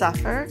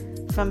suffer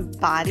from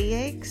body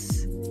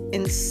aches,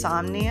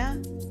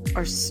 insomnia,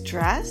 or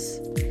stress?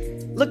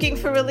 Looking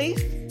for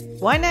relief?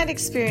 Why not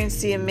experience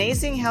the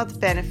amazing health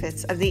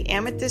benefits of the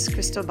Amethyst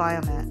Crystal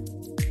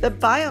Biomat? The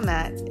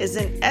Biomat is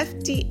an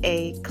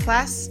FDA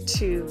Class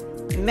II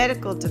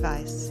medical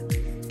device.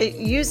 It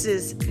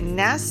uses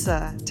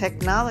NASA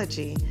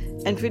technology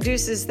and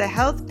produces the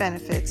health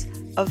benefits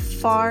of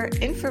far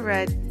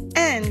infrared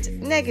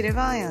and negative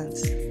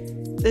ions.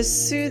 The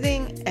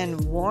soothing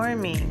and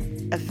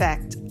warming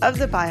effect of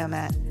the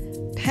Biomat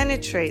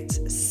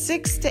penetrates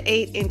 6 to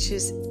 8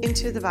 inches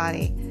into the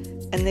body,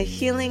 and the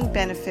healing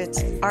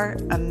benefits are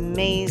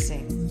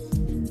amazing.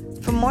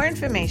 For more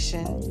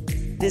information,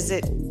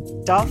 visit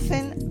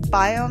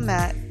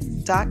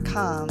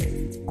dolphinbiomat.com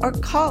or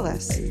call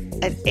us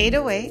at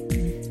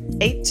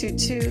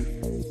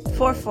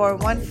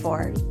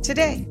 808-822-4414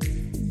 today.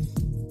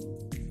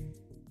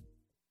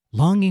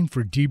 Longing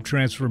for deep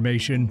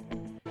transformation?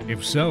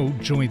 If so,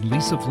 join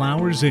Lisa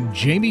Flowers and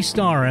Jamie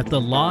Starr at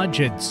the Lodge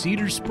at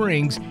Cedar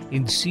Springs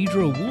in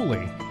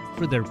Cedro-Woolley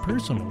for their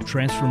personal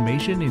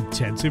transformation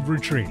intensive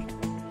retreat.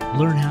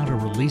 Learn how to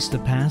release the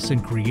past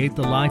and create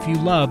the life you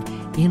love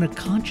in a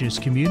conscious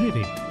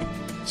community.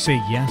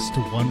 Say yes to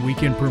 1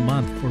 weekend per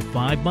month for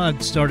 5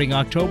 months starting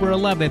October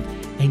 11th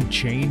and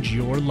change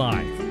your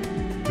life.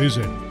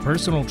 Visit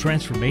Personal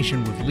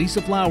Transformation with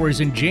Lisa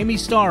Flowers and Jamie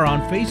Starr on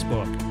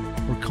Facebook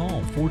or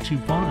call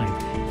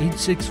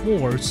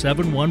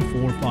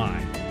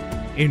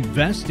 425-864-7145.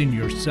 Invest in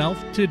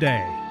yourself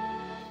today.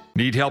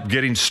 Need help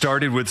getting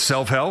started with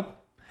self-help?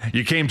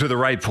 You came to the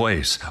right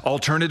place.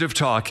 Alternative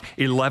Talk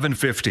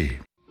 1150.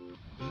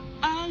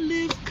 I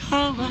live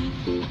Kauai.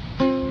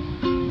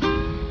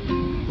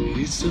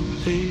 It's a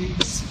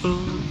place for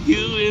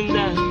you and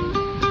I.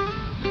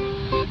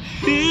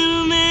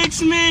 It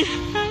makes me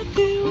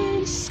happy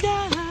when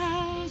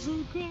skies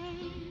are gray.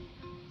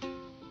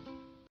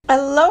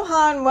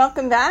 Aloha and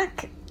welcome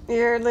back.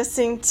 You're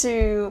listening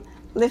to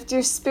Lift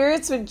Your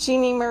Spirits with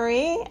Jeannie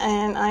Marie,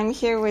 and I'm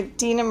here with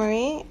Dena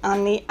Marie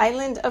on the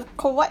island of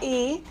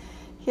Kauai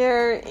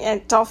here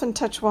at Dolphin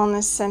Touch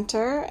Wellness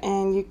Center,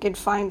 and you can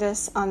find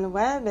us on the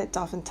web at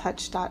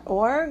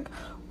dolphintouch.org,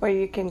 or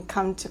you can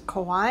come to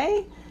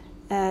Kauai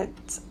at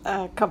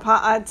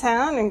Kapa'a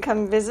Town and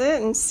come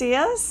visit and see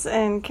us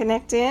and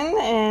connect in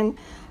and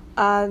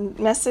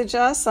message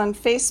us on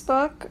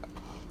Facebook.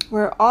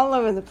 We're all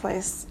over the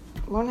place.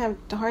 Won't have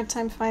a hard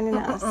time finding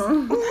us.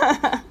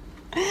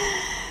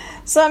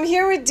 So I'm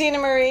here with Dena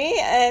Marie,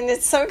 and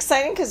it's so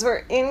exciting because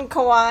we're in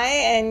Kauai,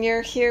 and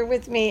you're here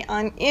with me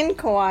in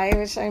Kauai,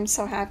 which I'm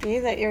so happy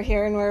that you're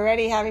here, and we're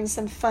already having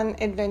some fun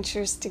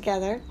adventures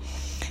together.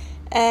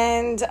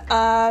 And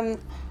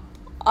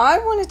I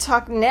want to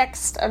talk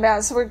next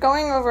about, so we're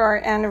going over our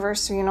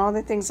anniversary and all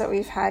the things that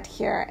we've had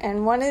here,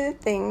 and one of the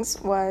things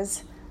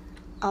was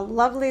a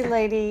lovely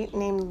lady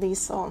named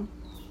Liesl.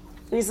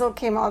 Liesl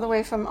came all the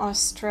way from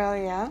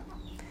Australia,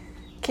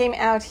 came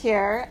out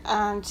here.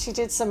 She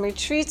did some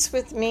retreats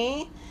with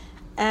me,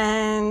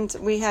 and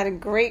we had a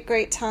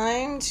great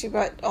time. She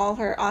brought all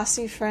her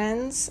Aussie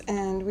friends,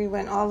 and we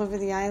went all over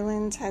the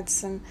island, had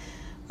some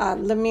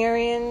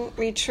Lemurian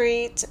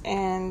retreat,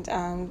 and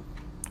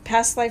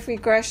past life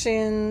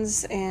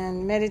regressions,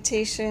 and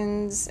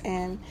meditations,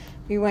 and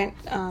we went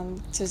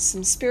to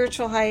some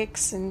spiritual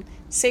hikes, and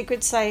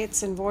sacred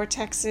sites, and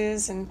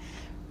vortexes, and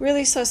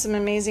really saw some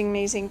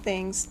amazing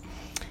things.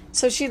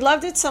 So she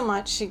loved it so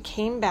much, she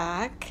came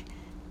back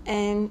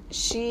and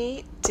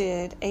she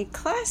did a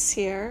class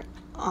here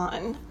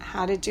on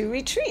how to do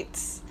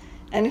retreats.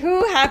 And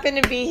who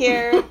happened to be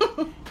here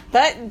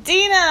but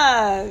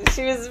Dena?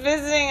 She was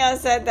visiting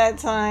us at that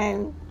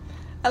time.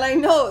 And I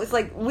know, it's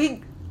like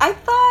I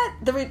thought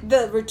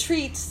the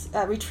retreats,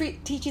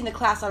 teaching the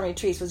class on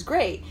retreats was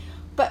great.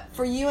 But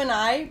for you and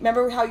I,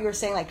 remember how you were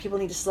saying like people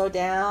need to slow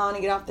down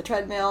and get off the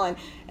treadmill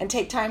and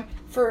take time?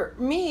 For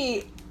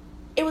me,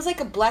 it was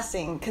like a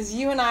blessing because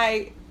you and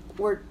I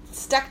were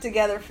stuck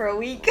together for a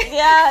week.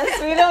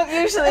 Yes, we don't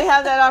usually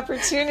have that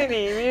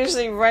opportunity. We're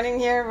usually running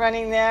here,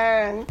 running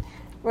there, and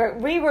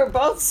we were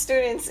both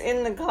students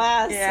in the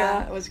class.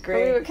 Yeah, it was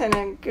great. We were kind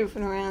of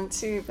goofing around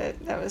too, but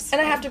that was fun.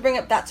 And I have to bring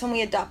up, that's when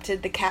we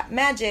adopted the cat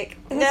Magic,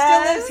 who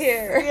still lives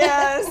here.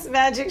 Yes,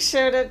 Magic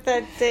showed up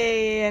that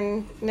day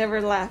and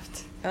never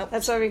left. Oh.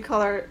 That's why we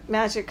call her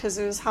Magic, because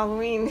it was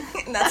Halloween.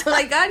 That's when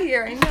I got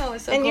here. I know.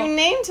 It's so and cool. You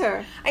named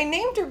her. I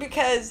named her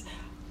because,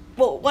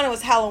 well, when it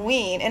was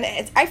Halloween, and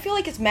I feel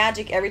like it's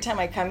magic every time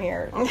I come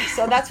here.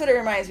 So that's what it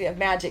reminds me of,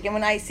 magic. And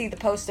when I see the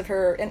post of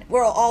her, and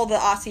we're all the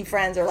Aussie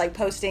friends are like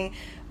posting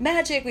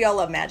magic. We all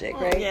love magic,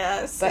 right?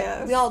 Yes, but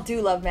yes. We all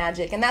do love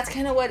magic, and that's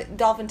kind of what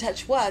Dolphin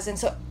Touch was. And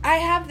so I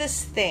have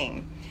this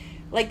thing.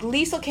 Like,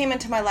 Liesl came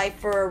into my life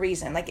for a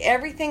reason. Like,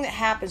 everything that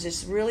happens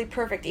is really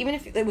perfect. Even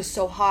if it was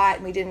so hot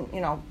and we didn't,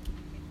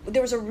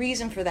 there was a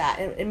reason for that.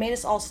 It made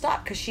us all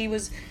stop because she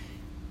was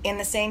in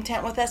the same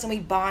tent with us and we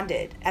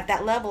bonded at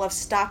that level of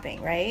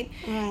stopping, right?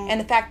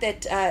 And the fact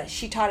that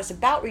she taught us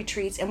about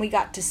retreats and we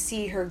got to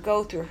see her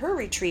go through her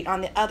retreat on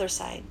the other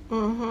side.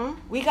 Mm-hmm.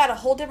 We got a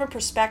whole different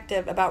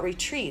perspective about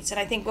retreats. And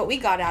I think what we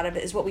got out of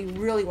it is what we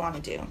really want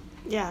to do.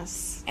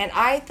 Yes. And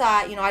I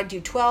thought, I'd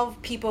do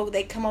 12 people,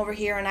 they'd come over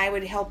here and I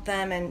would help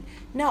them. And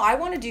no, I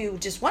want to do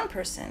just one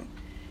person.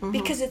 Mm-hmm.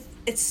 Because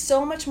it's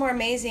so much more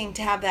amazing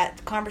to have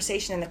that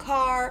conversation in the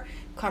car,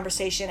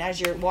 conversation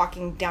as you're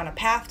walking down a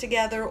path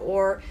together,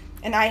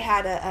 and I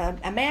had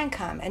a man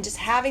come, and just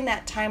having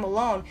that time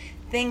alone,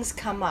 things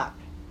come up.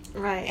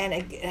 Right.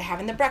 And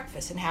having the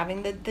breakfast and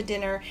having the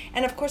dinner,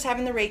 and of course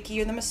having the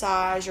Reiki or the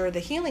massage or the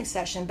healing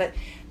session, but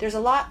there's a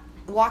lot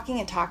walking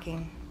and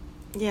talking.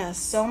 Yes.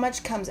 So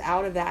much comes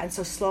out of that, and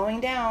so slowing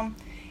down,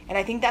 and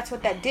I think that's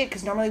what that did,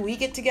 because normally we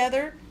get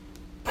together,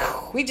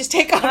 we just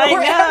take off. I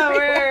know,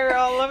 we're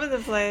all over the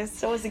place.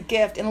 So it was a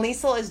gift. And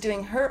Liesl is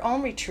doing her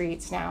own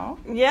retreats now.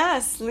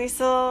 Yes,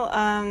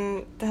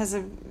 Liesl has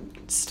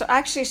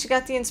actually, she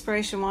got the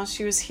inspiration while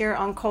she was here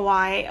on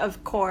Kauai,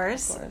 of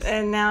course.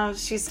 And now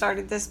she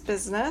started this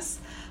business.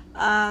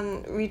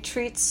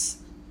 Retreats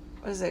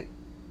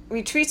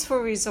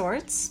for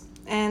resorts.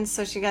 And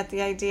so she got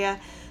the idea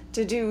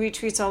to do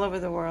retreats all over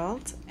the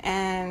world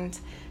and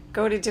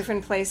go to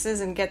different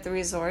places and get the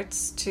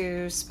resorts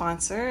to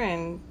sponsor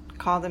and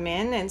call them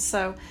in. And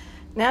so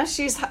now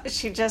she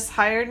just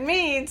hired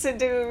me to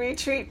do a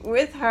retreat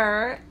with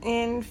her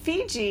in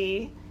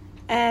Fiji,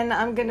 and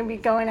I'm going to be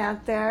going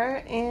out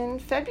there in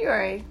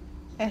February.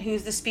 And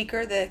who's the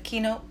speaker, the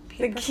keynote?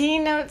 The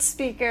keynote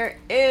speaker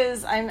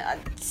is, I'm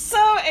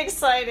so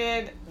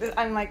excited,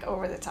 I'm like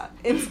over the top.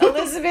 It's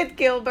Elizabeth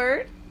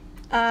Gilbert.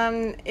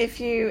 If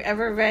you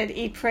ever read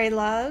Eat, Pray,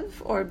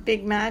 Love or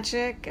Big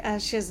Magic,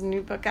 she has a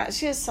new book out.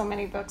 She has so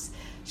many books.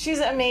 She's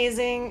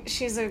amazing.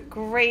 She's a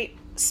great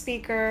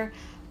speaker,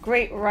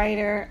 great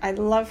writer. I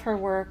love her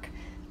work,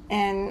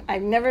 and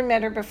I've never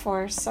met her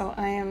before, so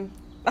I'm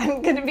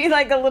going to be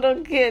like a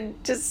little kid,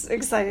 just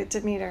excited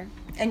to meet her.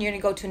 And you're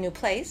going to go to a new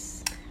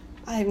place?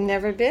 I've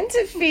never been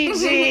to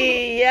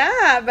Fiji.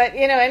 Yeah, but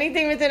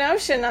anything with an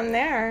ocean, I'm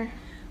there.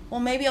 Well,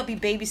 maybe I'll be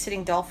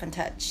babysitting Dolphin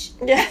Touch.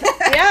 Yeah.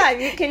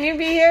 Can you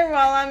be here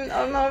while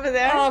I'm over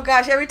there? Oh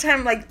gosh, every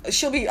time I'll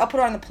put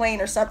her on the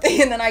plane or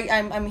something, and then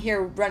I'm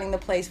here running the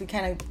place. We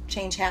kind of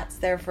change hats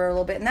there for a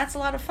little bit, and that's a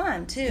lot of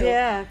fun too.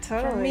 Yeah,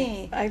 totally. For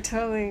me, I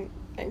totally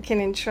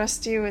can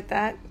entrust you with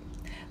that.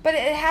 But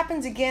it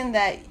happens again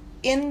that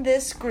in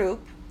this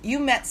group you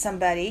met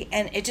somebody,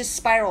 and it just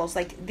spirals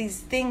like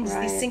these things,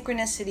 these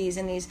synchronicities,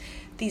 and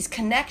these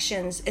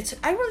connections.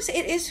 I really say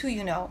it is who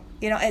you know.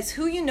 It's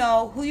who you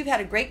know, who you've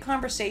had a great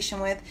conversation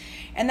with.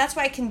 And that's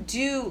why I can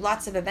do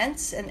lots of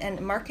events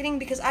and marketing,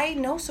 because I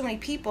know so many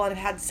people and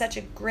have had such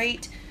a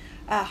great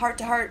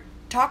heart-to-heart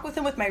talk with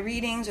them with my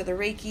readings or the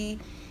Reiki.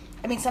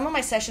 I mean, some of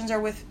my sessions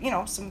are with,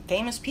 some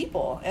famous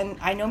people. And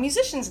I know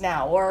musicians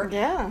now, or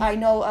I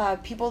know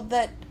people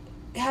that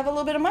have a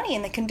little bit of money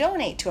and they can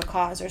donate to a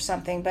cause or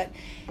something. But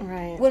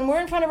when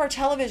we're in front of our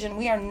television,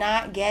 we are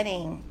not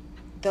getting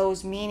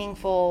those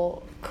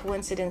meaningful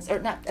coincidence, or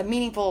not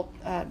meaningful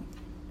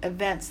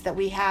events that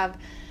we have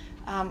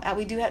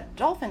we do at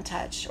Dolphin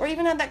Touch, or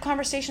even at that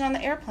conversation on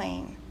the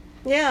airplane.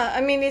 Yeah,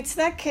 I mean, it's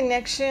that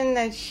connection,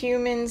 that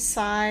human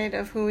side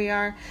of who we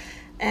are.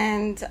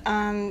 And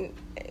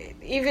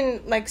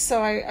even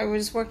I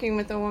was working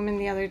with a woman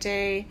the other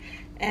day,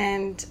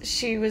 and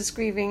she was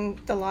grieving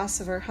the loss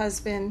of her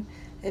husband.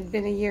 It had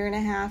been 1.5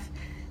 years,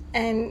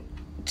 and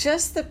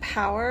just the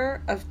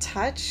power of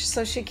touch.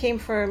 So she came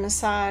for a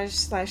massage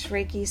 /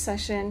 Reiki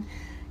session,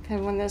 kind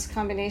of one of those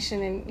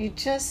combination, and you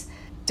just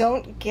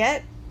don't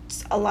get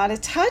a lot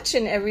of touch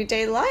in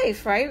everyday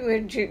life, right?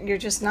 You're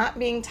just not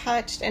being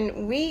touched,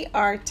 and we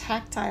are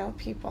tactile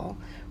people.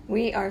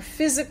 We are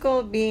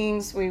physical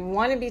beings. We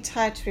want to be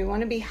touched. We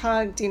want to be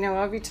hugged.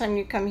 Every time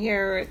you come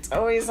here, it's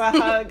always a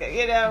hug.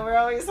 We're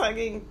always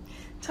hugging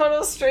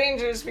total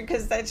strangers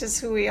because that's just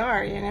who we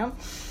are,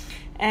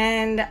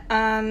 And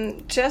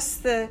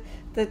just the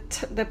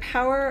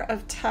power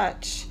of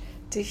touch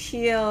to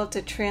heal,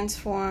 to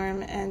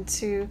transform, and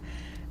to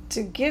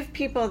give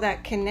people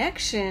that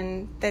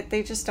connection that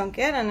they just don't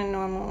get on a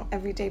normal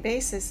everyday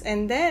basis.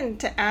 And then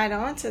to add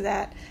on to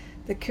that,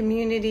 the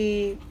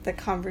community, the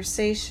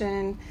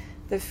conversation,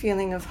 the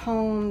feeling of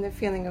home, the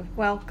feeling of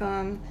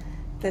welcome,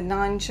 the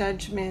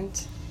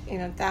non-judgment,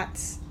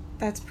 that's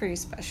pretty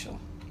special.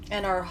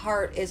 And our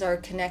heart is our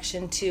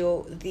connection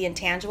to the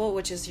intangible,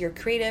 which is your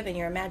creative and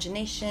your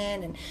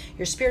imagination and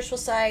your spiritual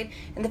side.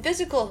 And the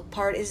physical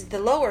part is the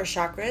lower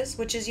chakras,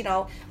 which is,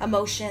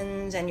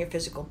 emotions and your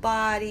physical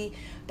body.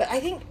 But I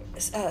think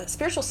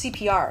spiritual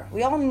CPR,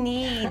 we all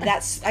need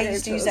that. I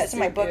used to use that in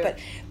my book, but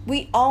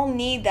we all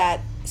need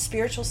that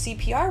spiritual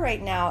CPR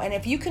right now. And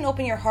if you can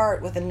open your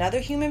heart with another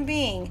human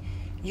being,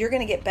 you're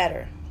going to get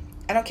better.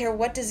 I don't care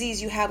what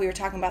disease you have. We were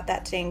talking about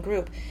that today in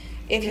group.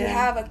 If you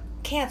have a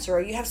cancer,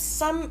 or you have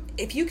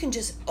if you can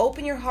just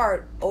open your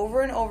heart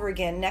over and over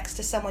again next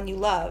to someone you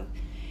love.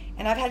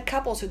 And I've had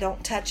couples who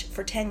don't touch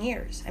for 10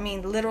 years. I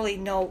mean, literally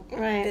no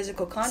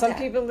physical contact. Some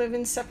people live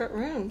in separate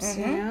rooms,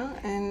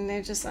 and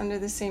they're just under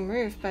the same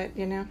roof, but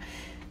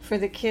for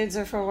the kids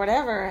or for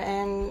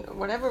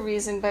whatever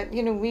reason, but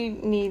we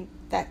need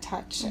that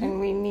touch, and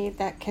we need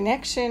that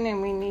connection,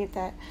 and we need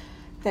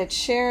that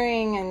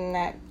sharing and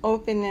that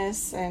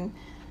openness, and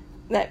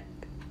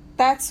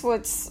that's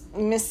what's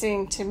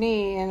missing to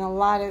me in a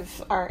lot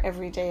of our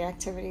everyday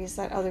activities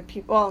that other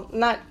people, well,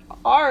 not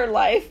our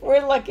life.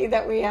 We're lucky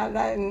that we have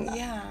that, and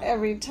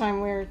every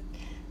time we're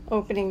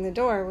opening the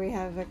door, we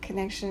have a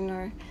connection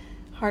or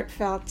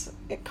heartfelt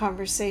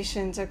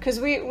conversations, or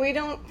because we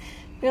don't,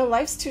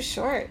 life's too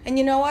short. And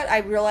you know what? I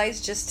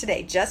realized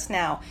just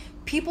now,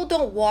 people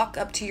don't walk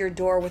up to your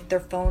door with their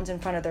phones in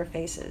front of their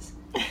faces.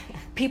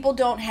 People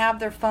don't have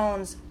their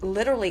phones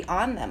literally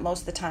on them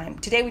most of the time.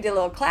 Today we did a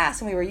little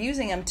class and we were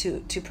using them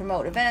to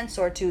promote events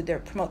or to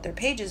promote their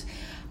pages.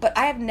 But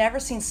I have never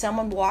seen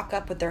someone walk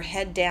up with their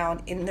head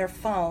down in their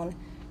phone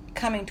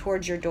coming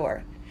towards your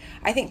door.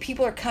 I think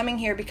people are coming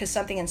here because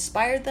something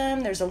inspired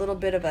them. There's a little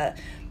bit of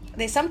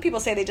some people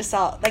say they just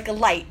saw like a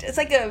light. It's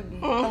like a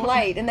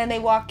light, and then they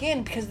walk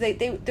in because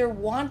they're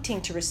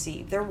wanting to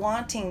receive. They're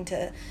wanting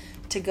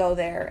to go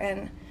there.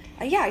 And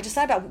I just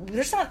thought about,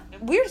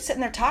 we're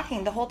sitting there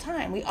talking the whole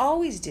time. We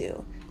always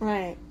do.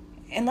 Right.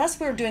 Unless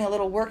we're doing a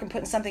little work and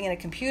putting something in a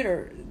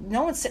computer,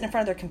 no one's sitting in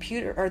front of their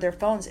computer or their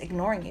phones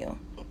ignoring you.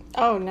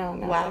 Oh, no.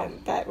 Wow.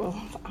 That will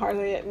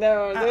hardly,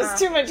 no, there's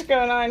too much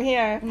going on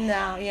here.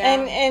 No, yeah.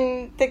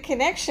 And the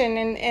connection,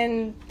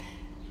 and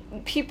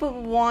people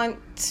want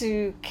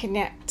to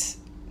connect.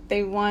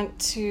 They want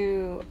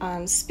to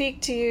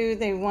speak to you.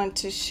 They want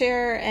to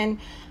share. And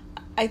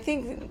I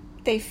think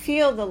they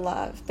feel the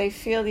love. They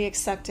feel the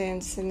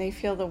acceptance, and they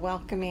feel the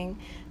welcoming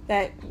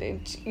that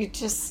you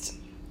just,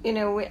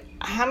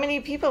 how many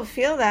people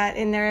feel that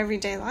in their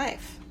everyday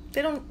life?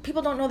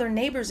 People don't know their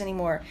neighbors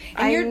anymore.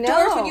 And I your know.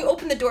 doors, when you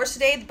open the doors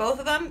today, both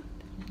of them,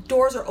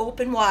 doors are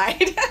open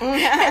wide.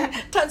 And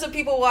tons of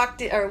people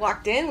walked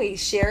in. We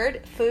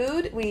shared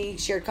food. We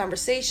shared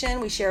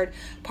conversation. We shared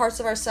parts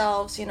of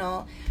ourselves,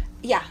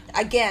 Yeah,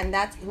 again,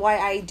 that's why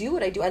I do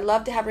what I do. I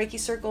love to have Reiki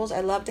circles.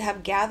 I love to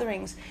have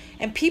gatherings.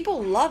 And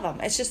people love them.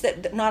 It's just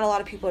that not a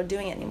lot of people are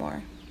doing it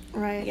anymore.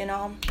 Right.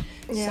 Yeah.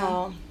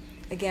 So,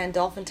 again,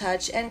 Dolphin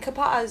Touch. And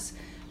Kapaa is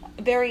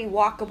very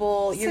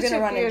walkable. You're going to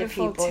run into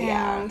people. Town.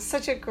 Yeah.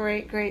 Such a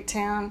great, great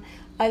town.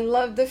 I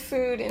love the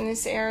food in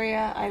this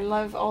area. I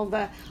love all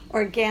the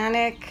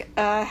organic,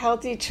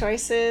 healthy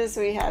choices.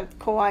 We have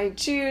Kauai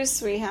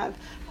juice. We have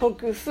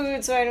Hoku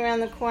Foods right around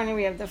the corner.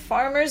 We have the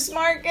farmer's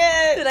market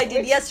that I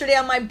did yesterday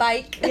on my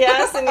bike.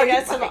 Yes, and we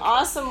got some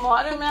awesome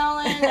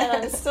watermelon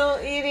that I'm still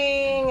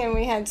eating. And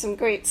we had some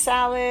great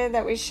salad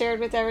that we shared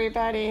with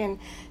everybody. And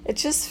it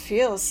just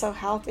feels so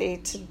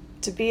healthy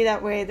to be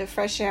that way, the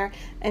fresh air.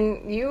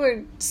 And you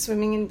were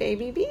swimming in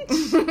Baby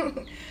Beach.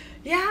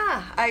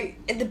 Yeah,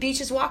 the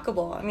beach is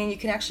walkable. I mean, you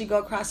can actually go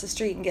across the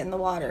street and get in the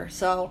water.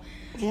 So,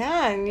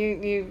 yeah, and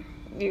you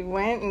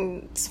went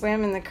and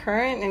swam in the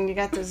current, and you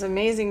got those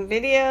amazing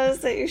videos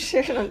that you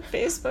shared on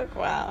Facebook.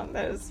 Wow,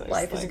 that is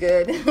life is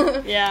good.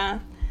 Yeah.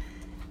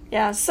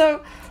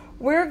 So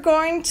we're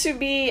going to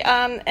be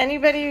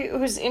anybody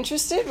who's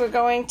interested. We're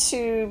going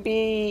to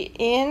be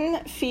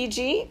in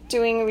Fiji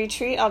doing a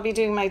retreat. I'll be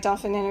doing my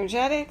dolphin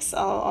energetics.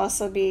 I'll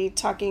also be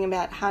talking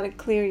about how to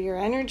clear your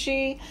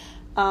energy.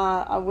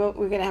 We're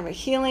going to have a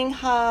healing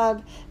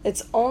hub.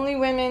 It's only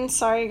women.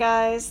 Sorry,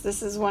 guys.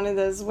 This is one of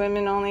those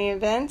women-only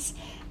events.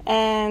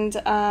 And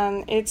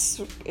it's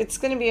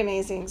going to be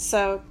amazing.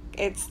 So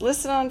it's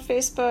listed on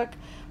Facebook,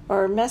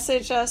 or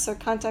message us or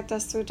contact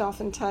us through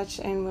Dolphin Touch,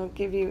 and we'll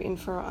give you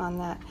info on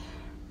that.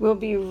 We'll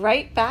be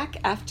right back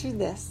after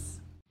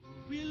this.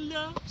 We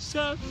love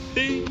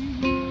something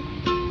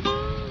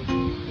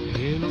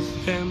in a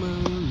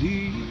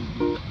family.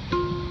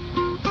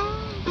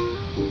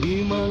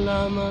 We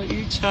malama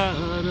each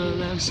other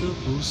like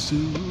supposed to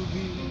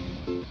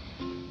be.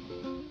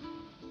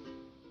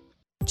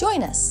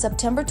 Join us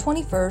September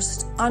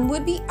 21st on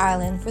Whidbey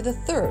Island for the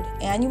 3rd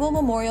Annual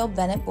Memorial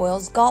Bennett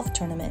Boyles Golf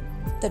Tournament.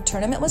 The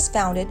tournament was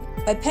founded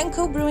by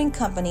Penco Brewing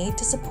Company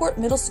to support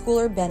middle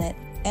schooler Bennett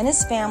and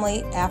his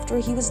family after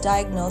he was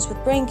diagnosed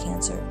with brain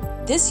cancer.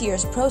 This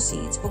year's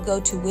proceeds will go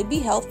to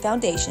Whidbey Health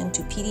Foundation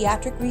to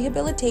pediatric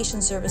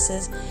rehabilitation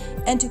services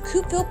and to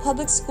Coopville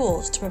Public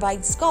Schools to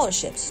provide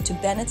scholarships to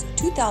Bennett's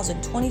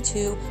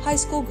 2022 high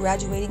school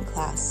graduating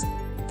class.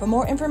 For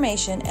more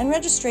information and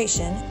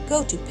registration,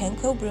 go to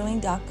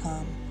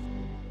pencobrewing.com.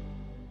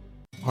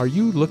 Are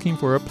you looking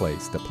for a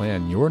place to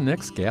plan your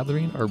next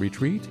gathering or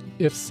retreat?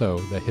 If so,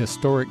 the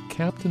historic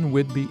Captain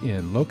Whidbey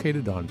Inn,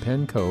 located on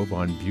Penn Cove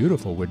on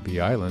beautiful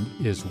Whidbey Island,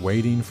 is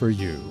waiting for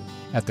you.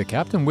 At the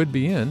Captain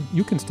Whidbey Inn,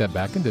 you can step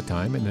back into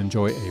time and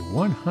enjoy a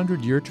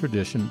 100-year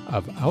tradition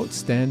of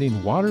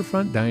outstanding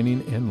waterfront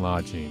dining and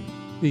lodging.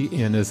 The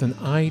inn is an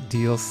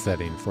ideal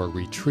setting for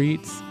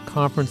retreats,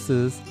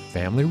 conferences,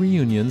 family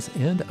reunions,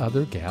 and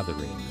other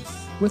gatherings.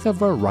 With a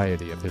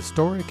variety of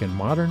historic and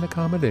modern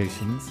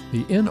accommodations,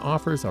 the inn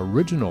offers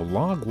original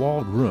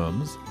log-walled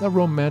rooms, the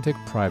romantic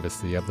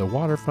privacy of the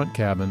waterfront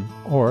cabin,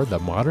 or the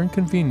modern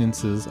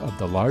conveniences of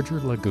the larger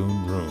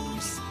lagoon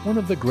rooms. One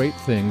of the great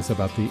things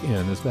about the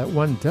inn is that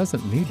one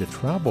doesn't need to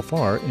travel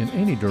far in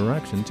any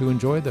direction to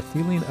enjoy the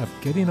feeling of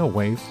getting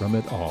away from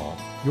it all.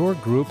 Your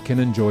group can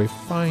enjoy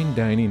fine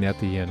dining at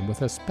the inn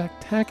with a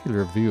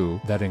spectacular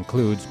view that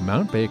includes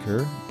Mount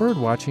Baker,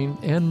 birdwatching,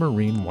 and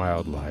marine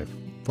wildlife.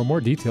 For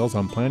more details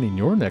on planning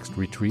your next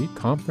retreat,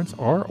 conference,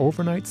 or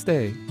overnight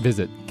stay,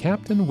 visit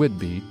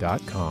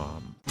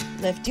CaptainWhidbey.com.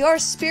 Lift your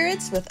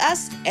spirits with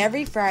us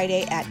every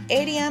Friday at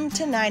 8 a.m.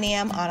 to 9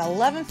 a.m. on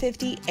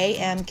 1150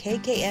 a.m.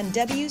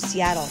 KKNW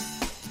Seattle.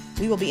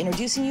 We will be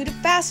introducing you to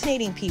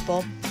fascinating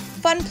people,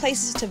 fun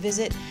places to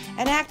visit,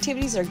 and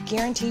activities are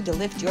guaranteed to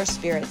lift your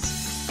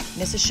spirits.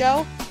 Miss a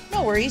show?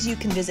 No worries, you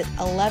can visit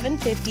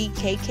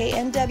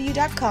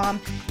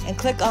 1150kknw.com and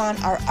click on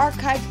our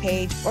archive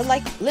page, or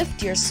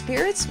Lift Your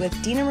Spirits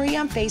with Dena Marie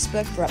on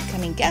Facebook for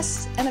upcoming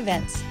guests and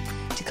events.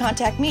 To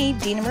contact me,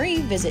 Dena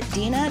Marie, visit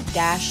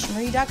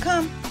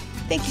dena-marie.com.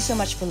 Thank you so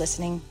much for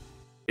listening.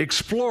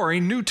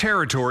 Exploring new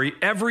territory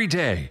every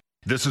day.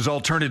 This is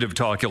Alternative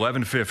Talk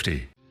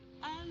 1150.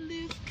 I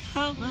live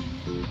color.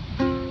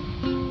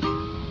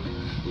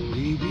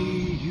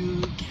 Maybe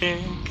you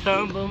can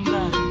come on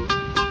by.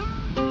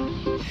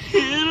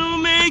 It'll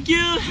make you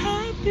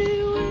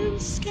happy when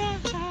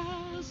skies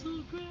are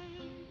gray.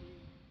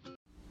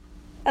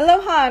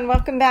 Aloha and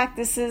welcome back.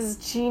 This is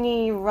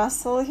Jeanne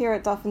Russell here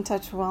at Dolphin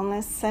Touch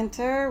Wellness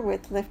Center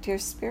with Lift Your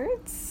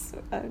Spirits,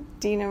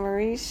 Dena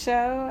Marie's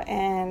show,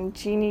 and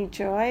Jeannie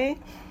Joy.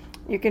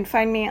 You can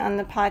find me on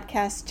the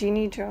podcast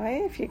Jeannie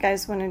Joy if you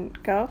guys want to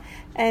go.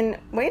 And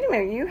wait a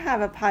minute, you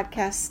have a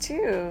podcast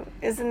too.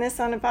 Isn't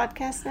this on a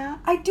podcast now?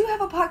 I do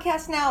have a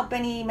podcast now,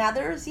 Benny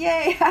Mathers.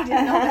 Yay! I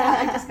didn't know that.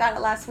 I just got it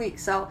last week.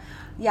 So,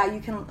 yeah,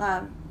 you can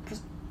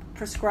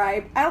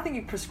prescribe. I don't think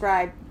you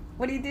prescribe.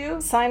 What do you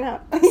do? Sign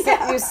up.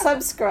 You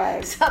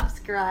subscribe.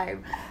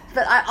 Subscribe.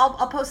 But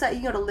I'll post that.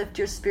 You can go to Lift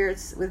Your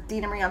Spirits with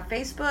Dena Marie on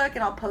Facebook,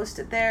 and I'll post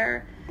it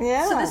there.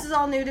 Yeah. So this is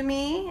all new to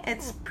me.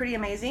 It's pretty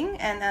amazing,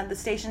 and the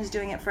station's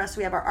doing it for us.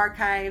 We have our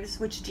archives,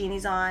 which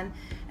Jeannie's on,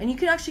 and you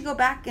can actually go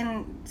back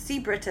and see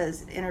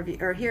Britta's interview,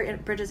 or hear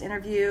Britta's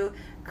interview,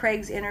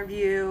 Craig's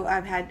interview.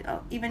 We've had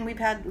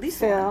Liesl,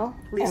 Phil,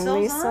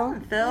 on,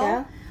 and Phil.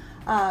 Yeah.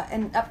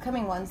 And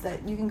upcoming ones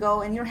that you can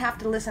go, and you don't have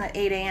to listen at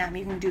 8 a.m.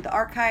 You can do the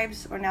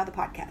archives or now the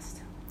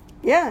podcast.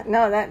 Yeah,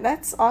 no,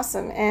 that's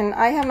awesome. And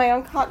I have my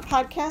own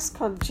podcast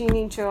called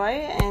Jeannie Joy,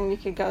 and you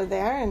could go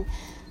there and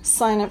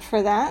sign up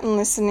for that and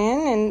listen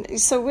in. And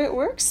so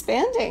we're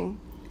expanding.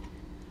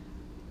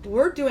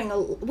 We're doing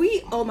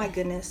oh my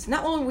goodness.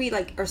 Not only we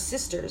are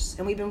sisters,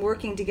 and we've been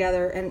working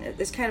together, and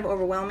it's kind of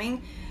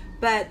overwhelming,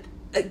 but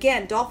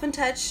again, Dolphin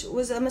Touch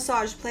was a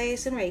massage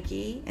place and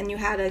Reiki, and you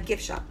had a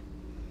gift shop.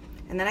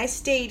 And then I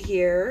stayed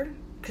here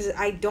because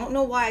I don't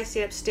know why I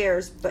stayed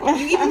upstairs, but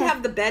you even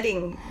have the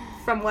bedding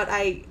from what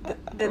the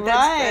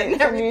bedspread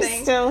and everything. And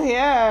you're still here.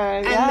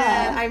 And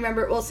then I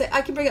remember,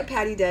 I can bring up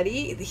Patty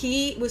Duddy.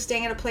 He was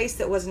staying at a place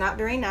that was not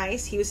very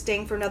nice. He was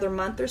staying for another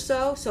month or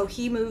so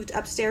he moved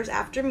upstairs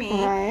after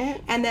me.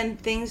 Right. And then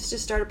things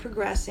just started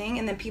progressing,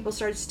 and then people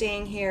started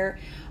staying here,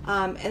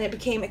 and it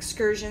became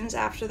excursions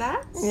after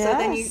that. Yes. So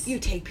then you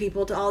take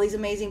people to all these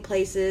amazing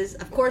places.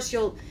 Of course,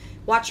 you'll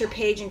watch your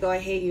page and go, I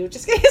hate you.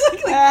 Just you're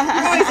always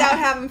out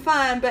having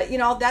fun, but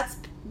that's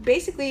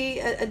basically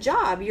a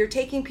job. You're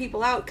taking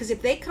people out, because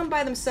if they come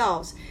by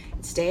themselves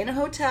and stay in a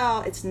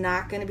hotel, it's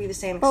not going to be the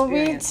same experience.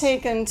 Well, we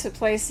take them to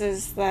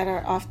places that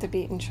are off the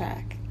beaten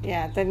track.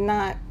 Yeah, they're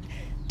not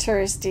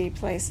touristy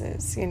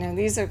places.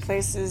 These are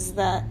places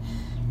that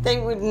they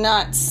would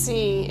not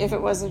see if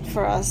it wasn't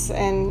for us.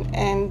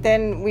 And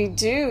then we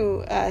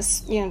do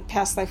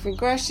past life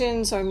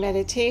regressions or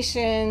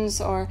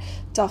meditations or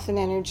dolphin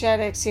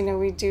energetics.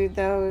 We do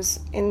those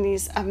in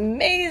these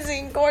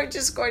amazing,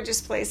 gorgeous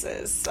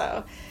places.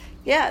 So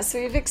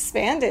we've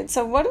expanded.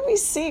 So what do we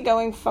see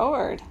going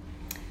forward?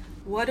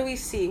 What do we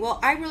see? Well,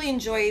 I really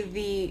enjoy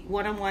the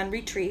one-on-one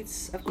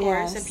retreats, of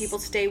course, and people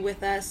stay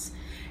with us,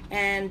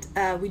 and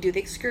we do the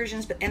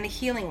excursions and the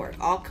healing work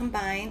all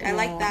combined. Yeah. I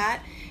like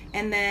that.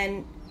 And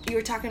then you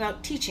were talking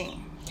about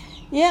teaching.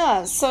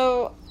 Yeah,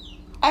 so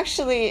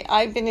actually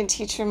I've been a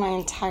teacher my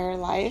entire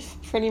life,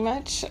 pretty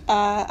much.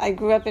 I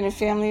grew up in a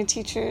family of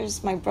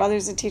teachers. My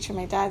brother's a teacher,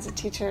 my dad's a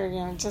teacher,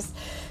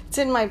 it's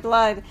in my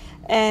blood.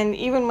 And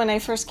even when I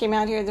first came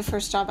out here, the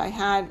first job I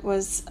had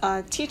was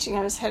teaching.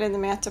 I was head of the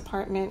math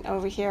department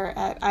over here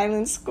at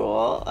Island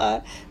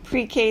School,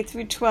 pre-K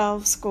through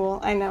 12 school.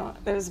 I know,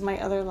 that was my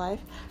other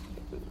life.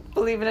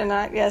 Believe it or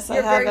not, yes,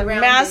 You're I have a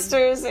rounded.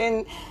 master's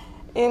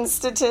in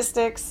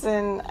statistics,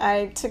 and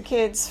I took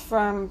kids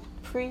from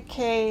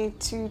pre-K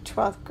to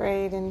 12th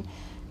grade and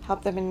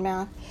helped them in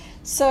math.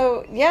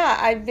 So, yeah,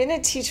 I've been a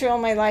teacher all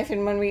my life,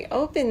 and when we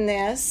opened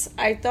this,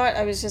 I thought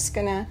I was just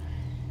going to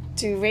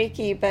do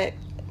Reiki, but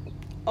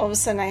all of a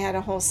sudden I had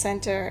a whole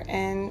center,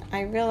 and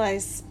I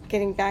realized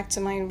getting back to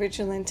my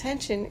original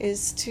intention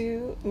is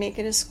to make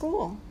it a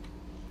school,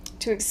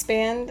 to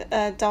expand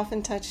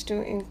Dolphin Touch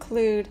to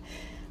include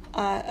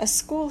a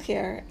school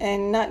here,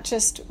 and not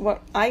just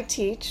what I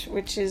teach,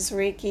 which is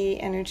Reiki,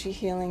 energy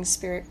healing,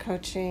 spirit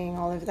coaching,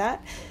 all of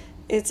that.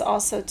 It's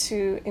also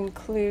to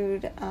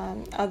include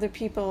other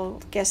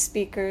people, guest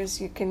speakers.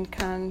 You can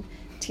come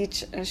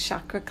teach a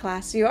chakra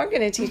class. You are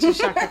going to teach a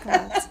chakra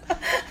class.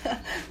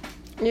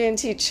 You're going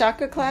to teach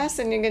chakra class,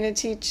 and you're going to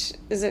teach,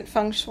 is it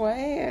feng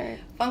shui? Or?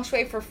 Feng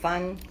shui for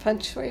fun. Feng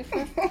shui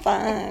for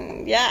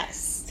fun,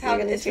 yes.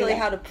 It's really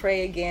how to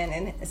pray again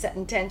and set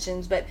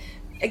intentions, but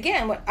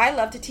again, what I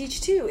love to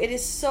teach too. It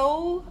is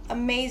so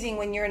amazing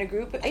when you're in a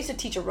group. I used to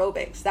teach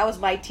aerobics. That was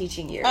my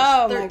teaching years.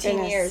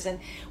 13 years. And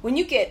when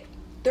you get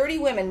 30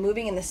 women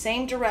moving in the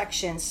same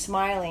direction,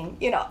 smiling,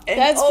 and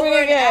that's over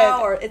pretty an good.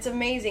 hour, it's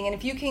amazing. And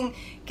if you can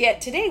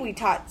today we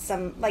taught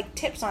some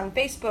tips on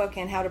Facebook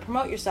and how to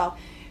promote yourself.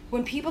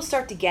 when people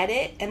start to get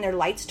it and their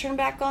lights turn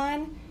back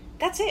on,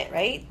 that's it,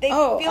 right? They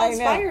Oh, feel I know.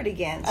 inspired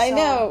again. I So-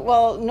 know.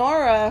 Well,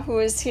 Nora, who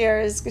is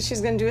here,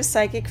 she's going to do a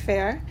psychic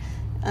fair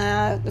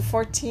the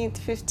 14th,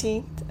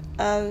 15th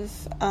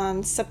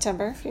of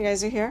September, if you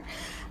guys are here.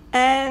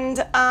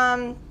 And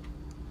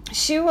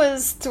she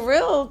was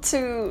thrilled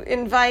to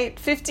invite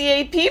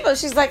 58 people.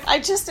 She's like, I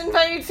just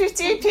invited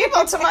 58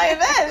 people to my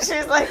event.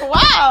 She's like,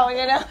 wow,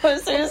 you know,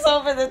 so just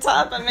over the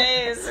top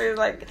amazed. She's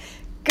like,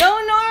 go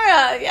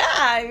Nora,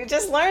 yeah, you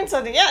just learned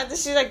something. Yeah,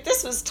 she's like,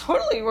 this was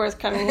totally worth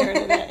coming here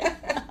today.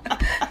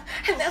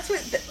 And that's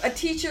what a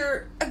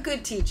teacher, a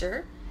good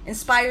teacher,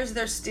 inspires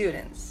their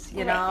students,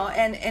 you know,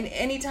 and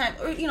anytime,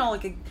 or, you know,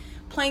 like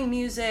playing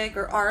music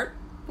or art.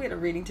 We had a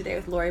reading today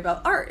with Lori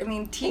about art. I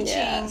mean,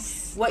 teaching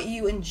what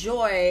you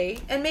enjoy,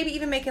 and maybe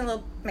even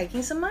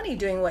making some money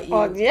doing what you.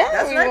 Well, yeah,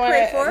 that's what I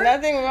pray for.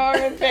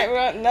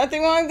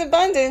 Nothing wrong with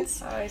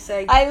abundance. I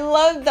say, I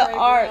love the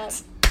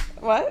art.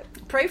 What?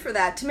 Pray for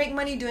that, to make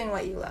money doing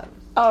what you love.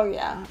 Oh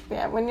yeah.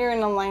 When you're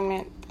in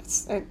alignment,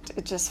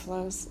 it just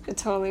flows. It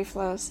totally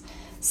flows.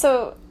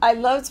 So I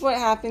loved what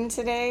happened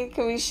today.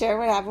 Can we share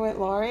what happened with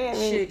Lori? I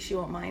mean, she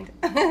won't mind.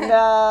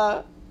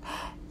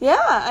 Yeah,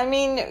 I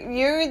mean,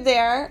 you're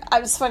there.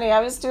 I was funny.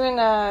 I was doing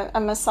a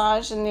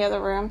massage in the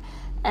other room,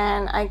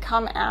 and I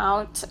come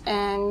out,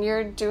 and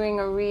you're doing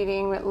a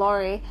reading with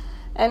Lori,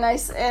 and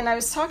I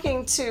was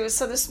talking to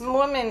this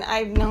woman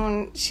I've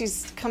known.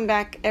 She's come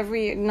back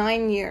every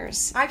 9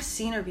 years. I've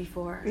seen her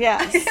before.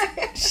 Yes,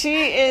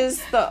 she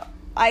is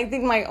I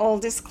think my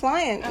oldest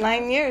client.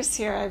 9 years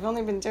here. I've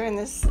only been doing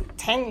this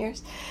 10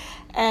 years,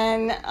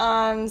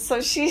 and so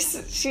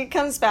she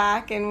comes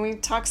back, and we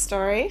talk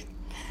story.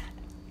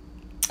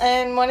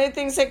 And one of the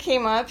things that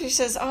came up, she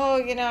says, oh,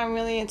 you know, I'm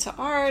really into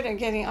art. I'm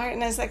getting art.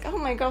 And I was like, oh,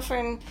 my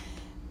girlfriend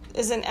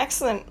is an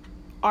excellent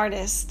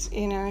artist,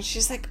 you know. And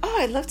she's like, oh,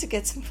 I'd love to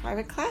get some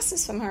private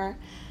classes from her.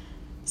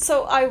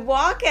 So I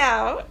walk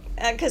out,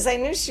 because I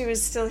knew she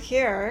was still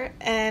here.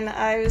 And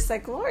I was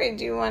like, Lori,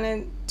 do you want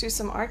to do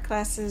some art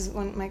classes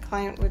when my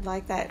client would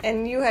like that?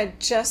 And you had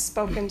just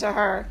spoken to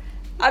her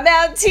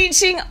about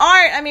teaching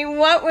art. I mean,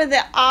 what were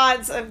the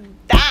odds of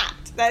that?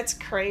 That's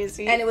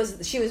crazy. And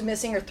she was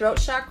missing her throat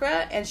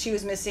chakra, and she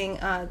was missing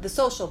the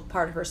social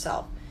part of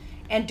herself,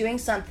 and doing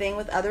something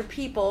with other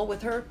people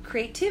with her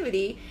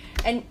creativity.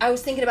 And I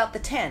was thinking about the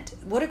tent.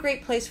 What a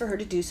great place for her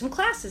to do some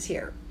classes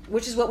here,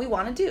 which is what we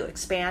want to do,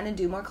 expand and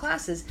do more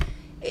classes.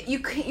 You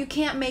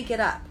can't make it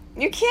up.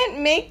 You can't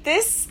make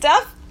this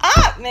stuff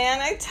up,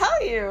 man, I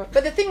tell you.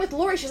 But the thing with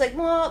Lori, she's like,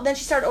 well, then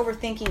she started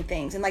overthinking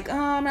things and like, oh,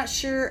 I'm not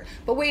sure.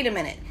 But wait a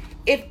minute.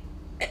 If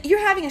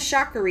you're having a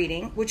chakra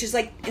reading, which is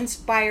like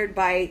inspired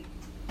by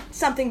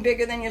something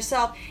bigger than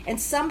yourself, and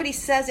somebody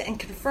says it and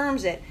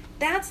confirms it,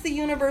 that's the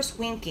universe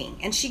winking.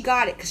 And she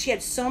got it because she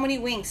had so many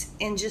winks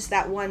in just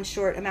that one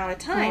short amount of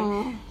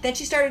time. Then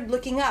she started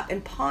looking up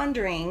and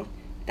pondering,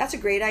 that's a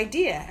great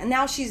idea. And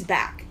now she's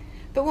back.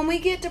 But when we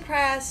get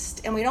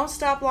depressed and we don't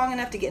stop long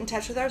enough to get in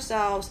touch with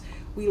ourselves,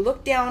 we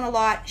look down a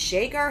lot,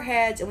 shake our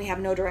heads, and we have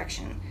no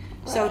direction.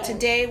 So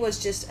today was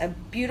just a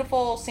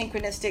beautiful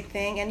synchronistic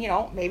thing, and, you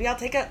know, maybe I'll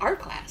take an art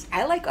class.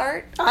 I like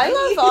art. I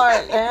love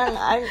art, and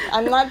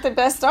I'm not the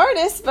best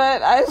artist,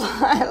 but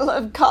I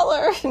love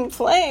color and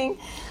playing.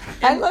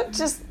 I love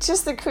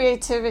just the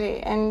creativity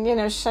and, you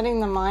know,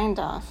 shutting the mind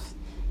off.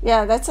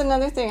 Yeah, that's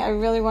another thing I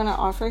really want to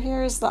offer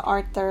here is the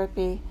art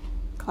therapy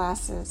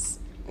classes,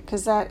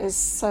 because that is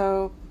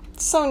so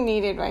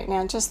needed right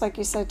now. Just like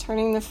you said,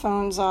 turning the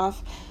phones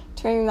off,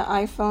 turning the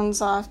iPhones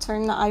off,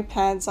 turning the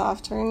iPads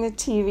off, turning the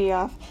TV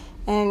off,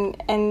 and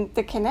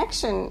the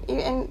connection.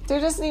 And there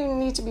doesn't even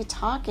need to be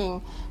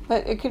talking,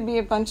 but it could be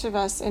a bunch of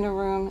us in a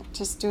room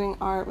just doing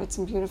art with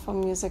some beautiful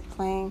music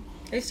playing.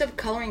 I used to have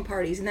coloring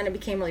parties, and then it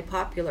became really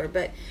popular.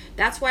 But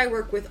that's why I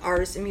work with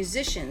artists and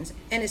musicians,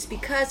 and it's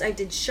because I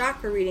did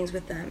chakra readings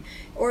with them,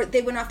 or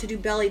they went off to do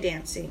belly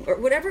dancing, or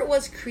whatever it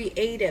was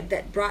creative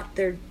that brought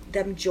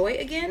them joy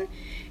again.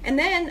 And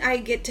then I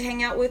get to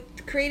hang out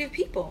with creative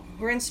people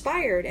who are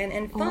inspired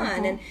and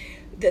fun. And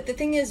the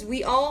thing is,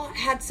 we all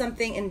had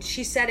something, and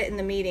she said it in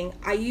the meeting,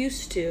 I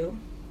used to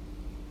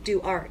do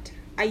art.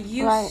 I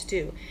used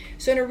to.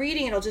 So in a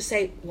reading, it'll just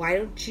say, why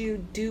don't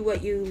you do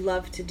what you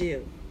love to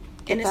do?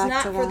 And it's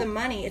not for the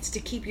money, it's to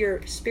keep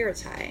your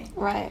spirits high.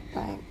 Right.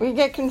 We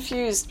get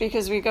confused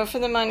because we go for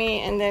the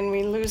money, and then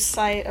we lose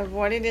sight of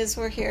what it is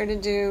we're here to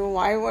do,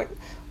 why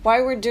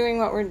we're doing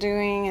what we're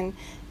doing, and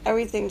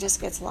everything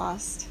just gets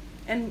lost.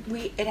 And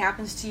it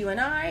happens to you and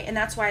I, and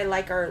that's why I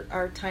like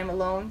our time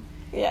alone.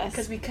 Yes.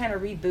 Because we kind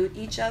of reboot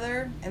each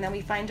other, and then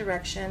we find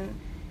direction,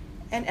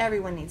 and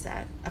everyone needs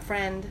that. A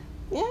friend.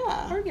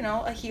 Yeah. Or, you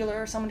know, a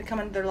healer, or someone to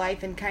come into their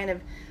life and kind of,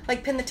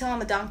 like, pin the tail on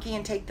the donkey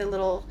and take the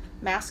little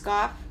mask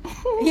off,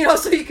 you know,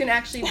 so you can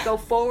actually go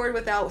forward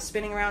without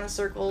spinning around in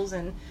circles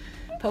and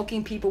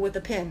poking people with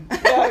a pin.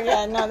 Oh,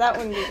 yeah, no, that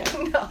wouldn't be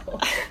good. No.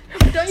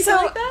 Don't you feel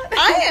like that?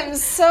 I am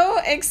so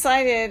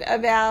excited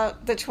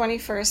about the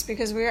 21st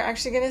because we are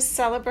actually going to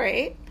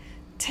celebrate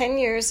 10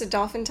 years of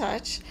Dolphin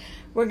Touch.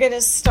 We're going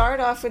to start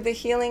off with the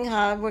Healing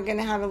Hub. We're going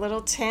to have a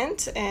little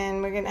tent,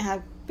 and we're going to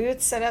have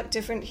booths set up,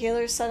 different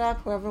healers set up,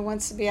 whoever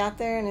wants to be out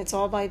there, and it's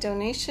all by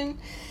donation.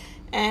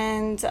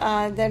 And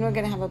then we're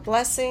going to have a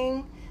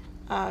blessing.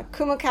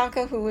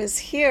 Kumakalka, who was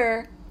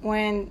here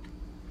when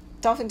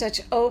Dolphin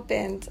Touch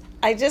opened,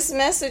 I just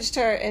messaged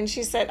her and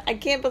she said, I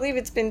can't believe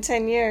it's been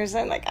 10 years.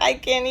 I'm like, I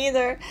can't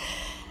either.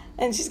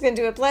 And she's going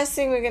to do a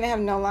blessing. We're going to have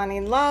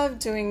Nolani Love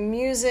doing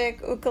music,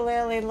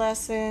 ukulele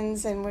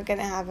lessons, and we're going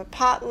to have a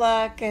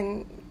potluck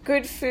and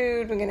good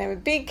food. We're going to have a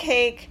big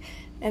cake,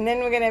 and then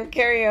we're going to have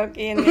karaoke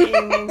in the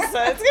evening.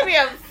 So it's going to be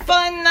a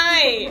fun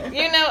night.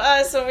 You know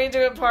us when we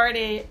do a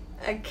party.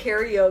 A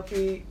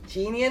karaoke.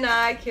 Jeannie and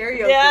I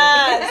karaoke.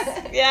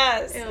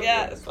 Yes.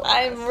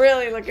 I'm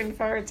really looking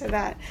forward to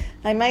that.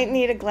 I might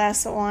need a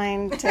glass of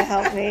wine to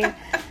help me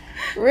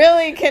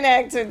really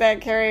connect with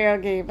that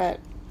karaoke, but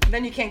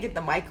then you can't get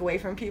the mic away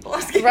from people.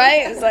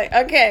 Right? It's like,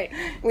 okay,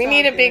 we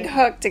need a big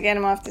hook to get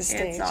them off the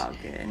stage. It's all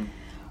good.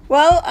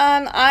 Well,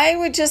 I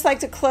would just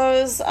like to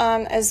close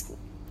as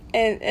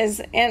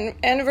an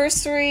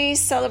anniversary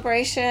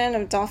celebration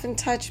of Dolphin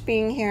Touch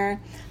being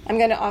here. I'm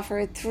going to offer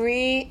a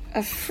free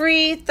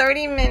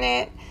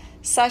 30-minute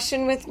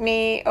session with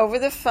me over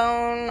the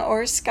phone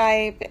or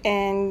Skype,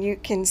 and you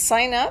can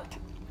sign up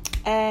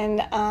and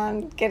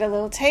get a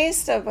little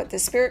taste of what the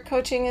spirit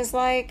coaching is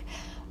like.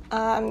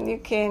 You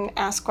can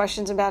ask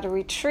questions about a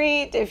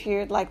retreat if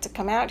you'd like to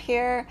come out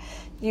here.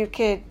 You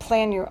could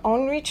plan your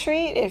own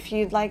retreat if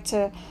you'd like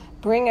to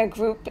bring a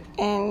group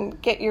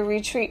and get your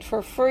retreat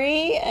for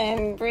free,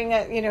 and bring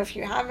if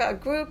you have a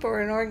group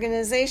or an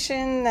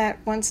organization that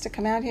wants to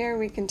come out here,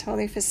 we can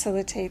totally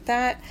facilitate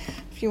that.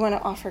 If you want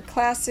to offer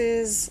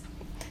classes,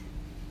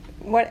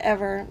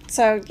 whatever.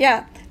 So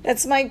yeah,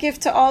 that's my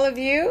gift to all of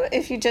you.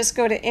 If you just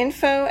go to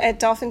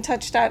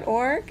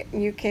info@dolphintouch.org,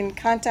 you can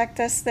contact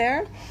us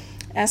there.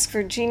 Ask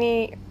for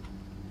Jeannie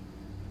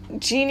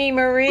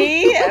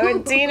Marie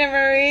with Dena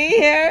Marie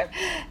here,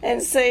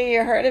 and say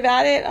you heard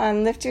about it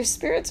on Lift Your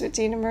Spirits with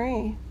Dena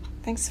Marie.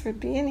 Thanks for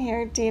being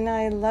here, Dena.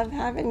 I love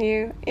having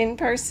you in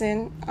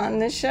person on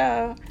the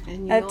show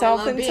at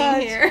Dolphin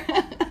Touch. Here.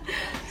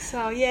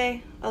 So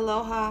yay,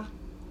 aloha.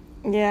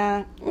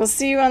 Yeah, we'll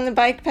see you on the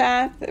bike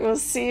path. We'll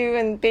see you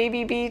in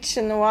Baby Beach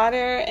in the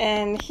water,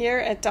 and here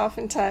at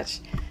Dolphin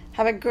Touch.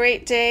 Have a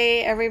great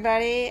day,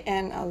 everybody,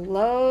 and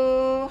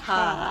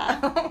aloha.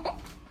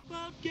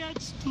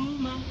 Gets too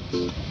much,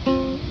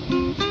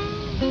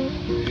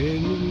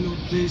 ain't no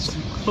place to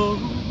go.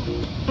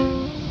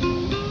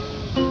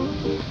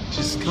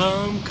 Just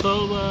come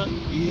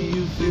kawaii,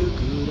 you feel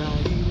good, I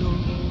know.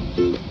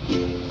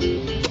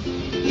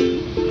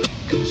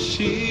 'Cause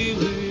she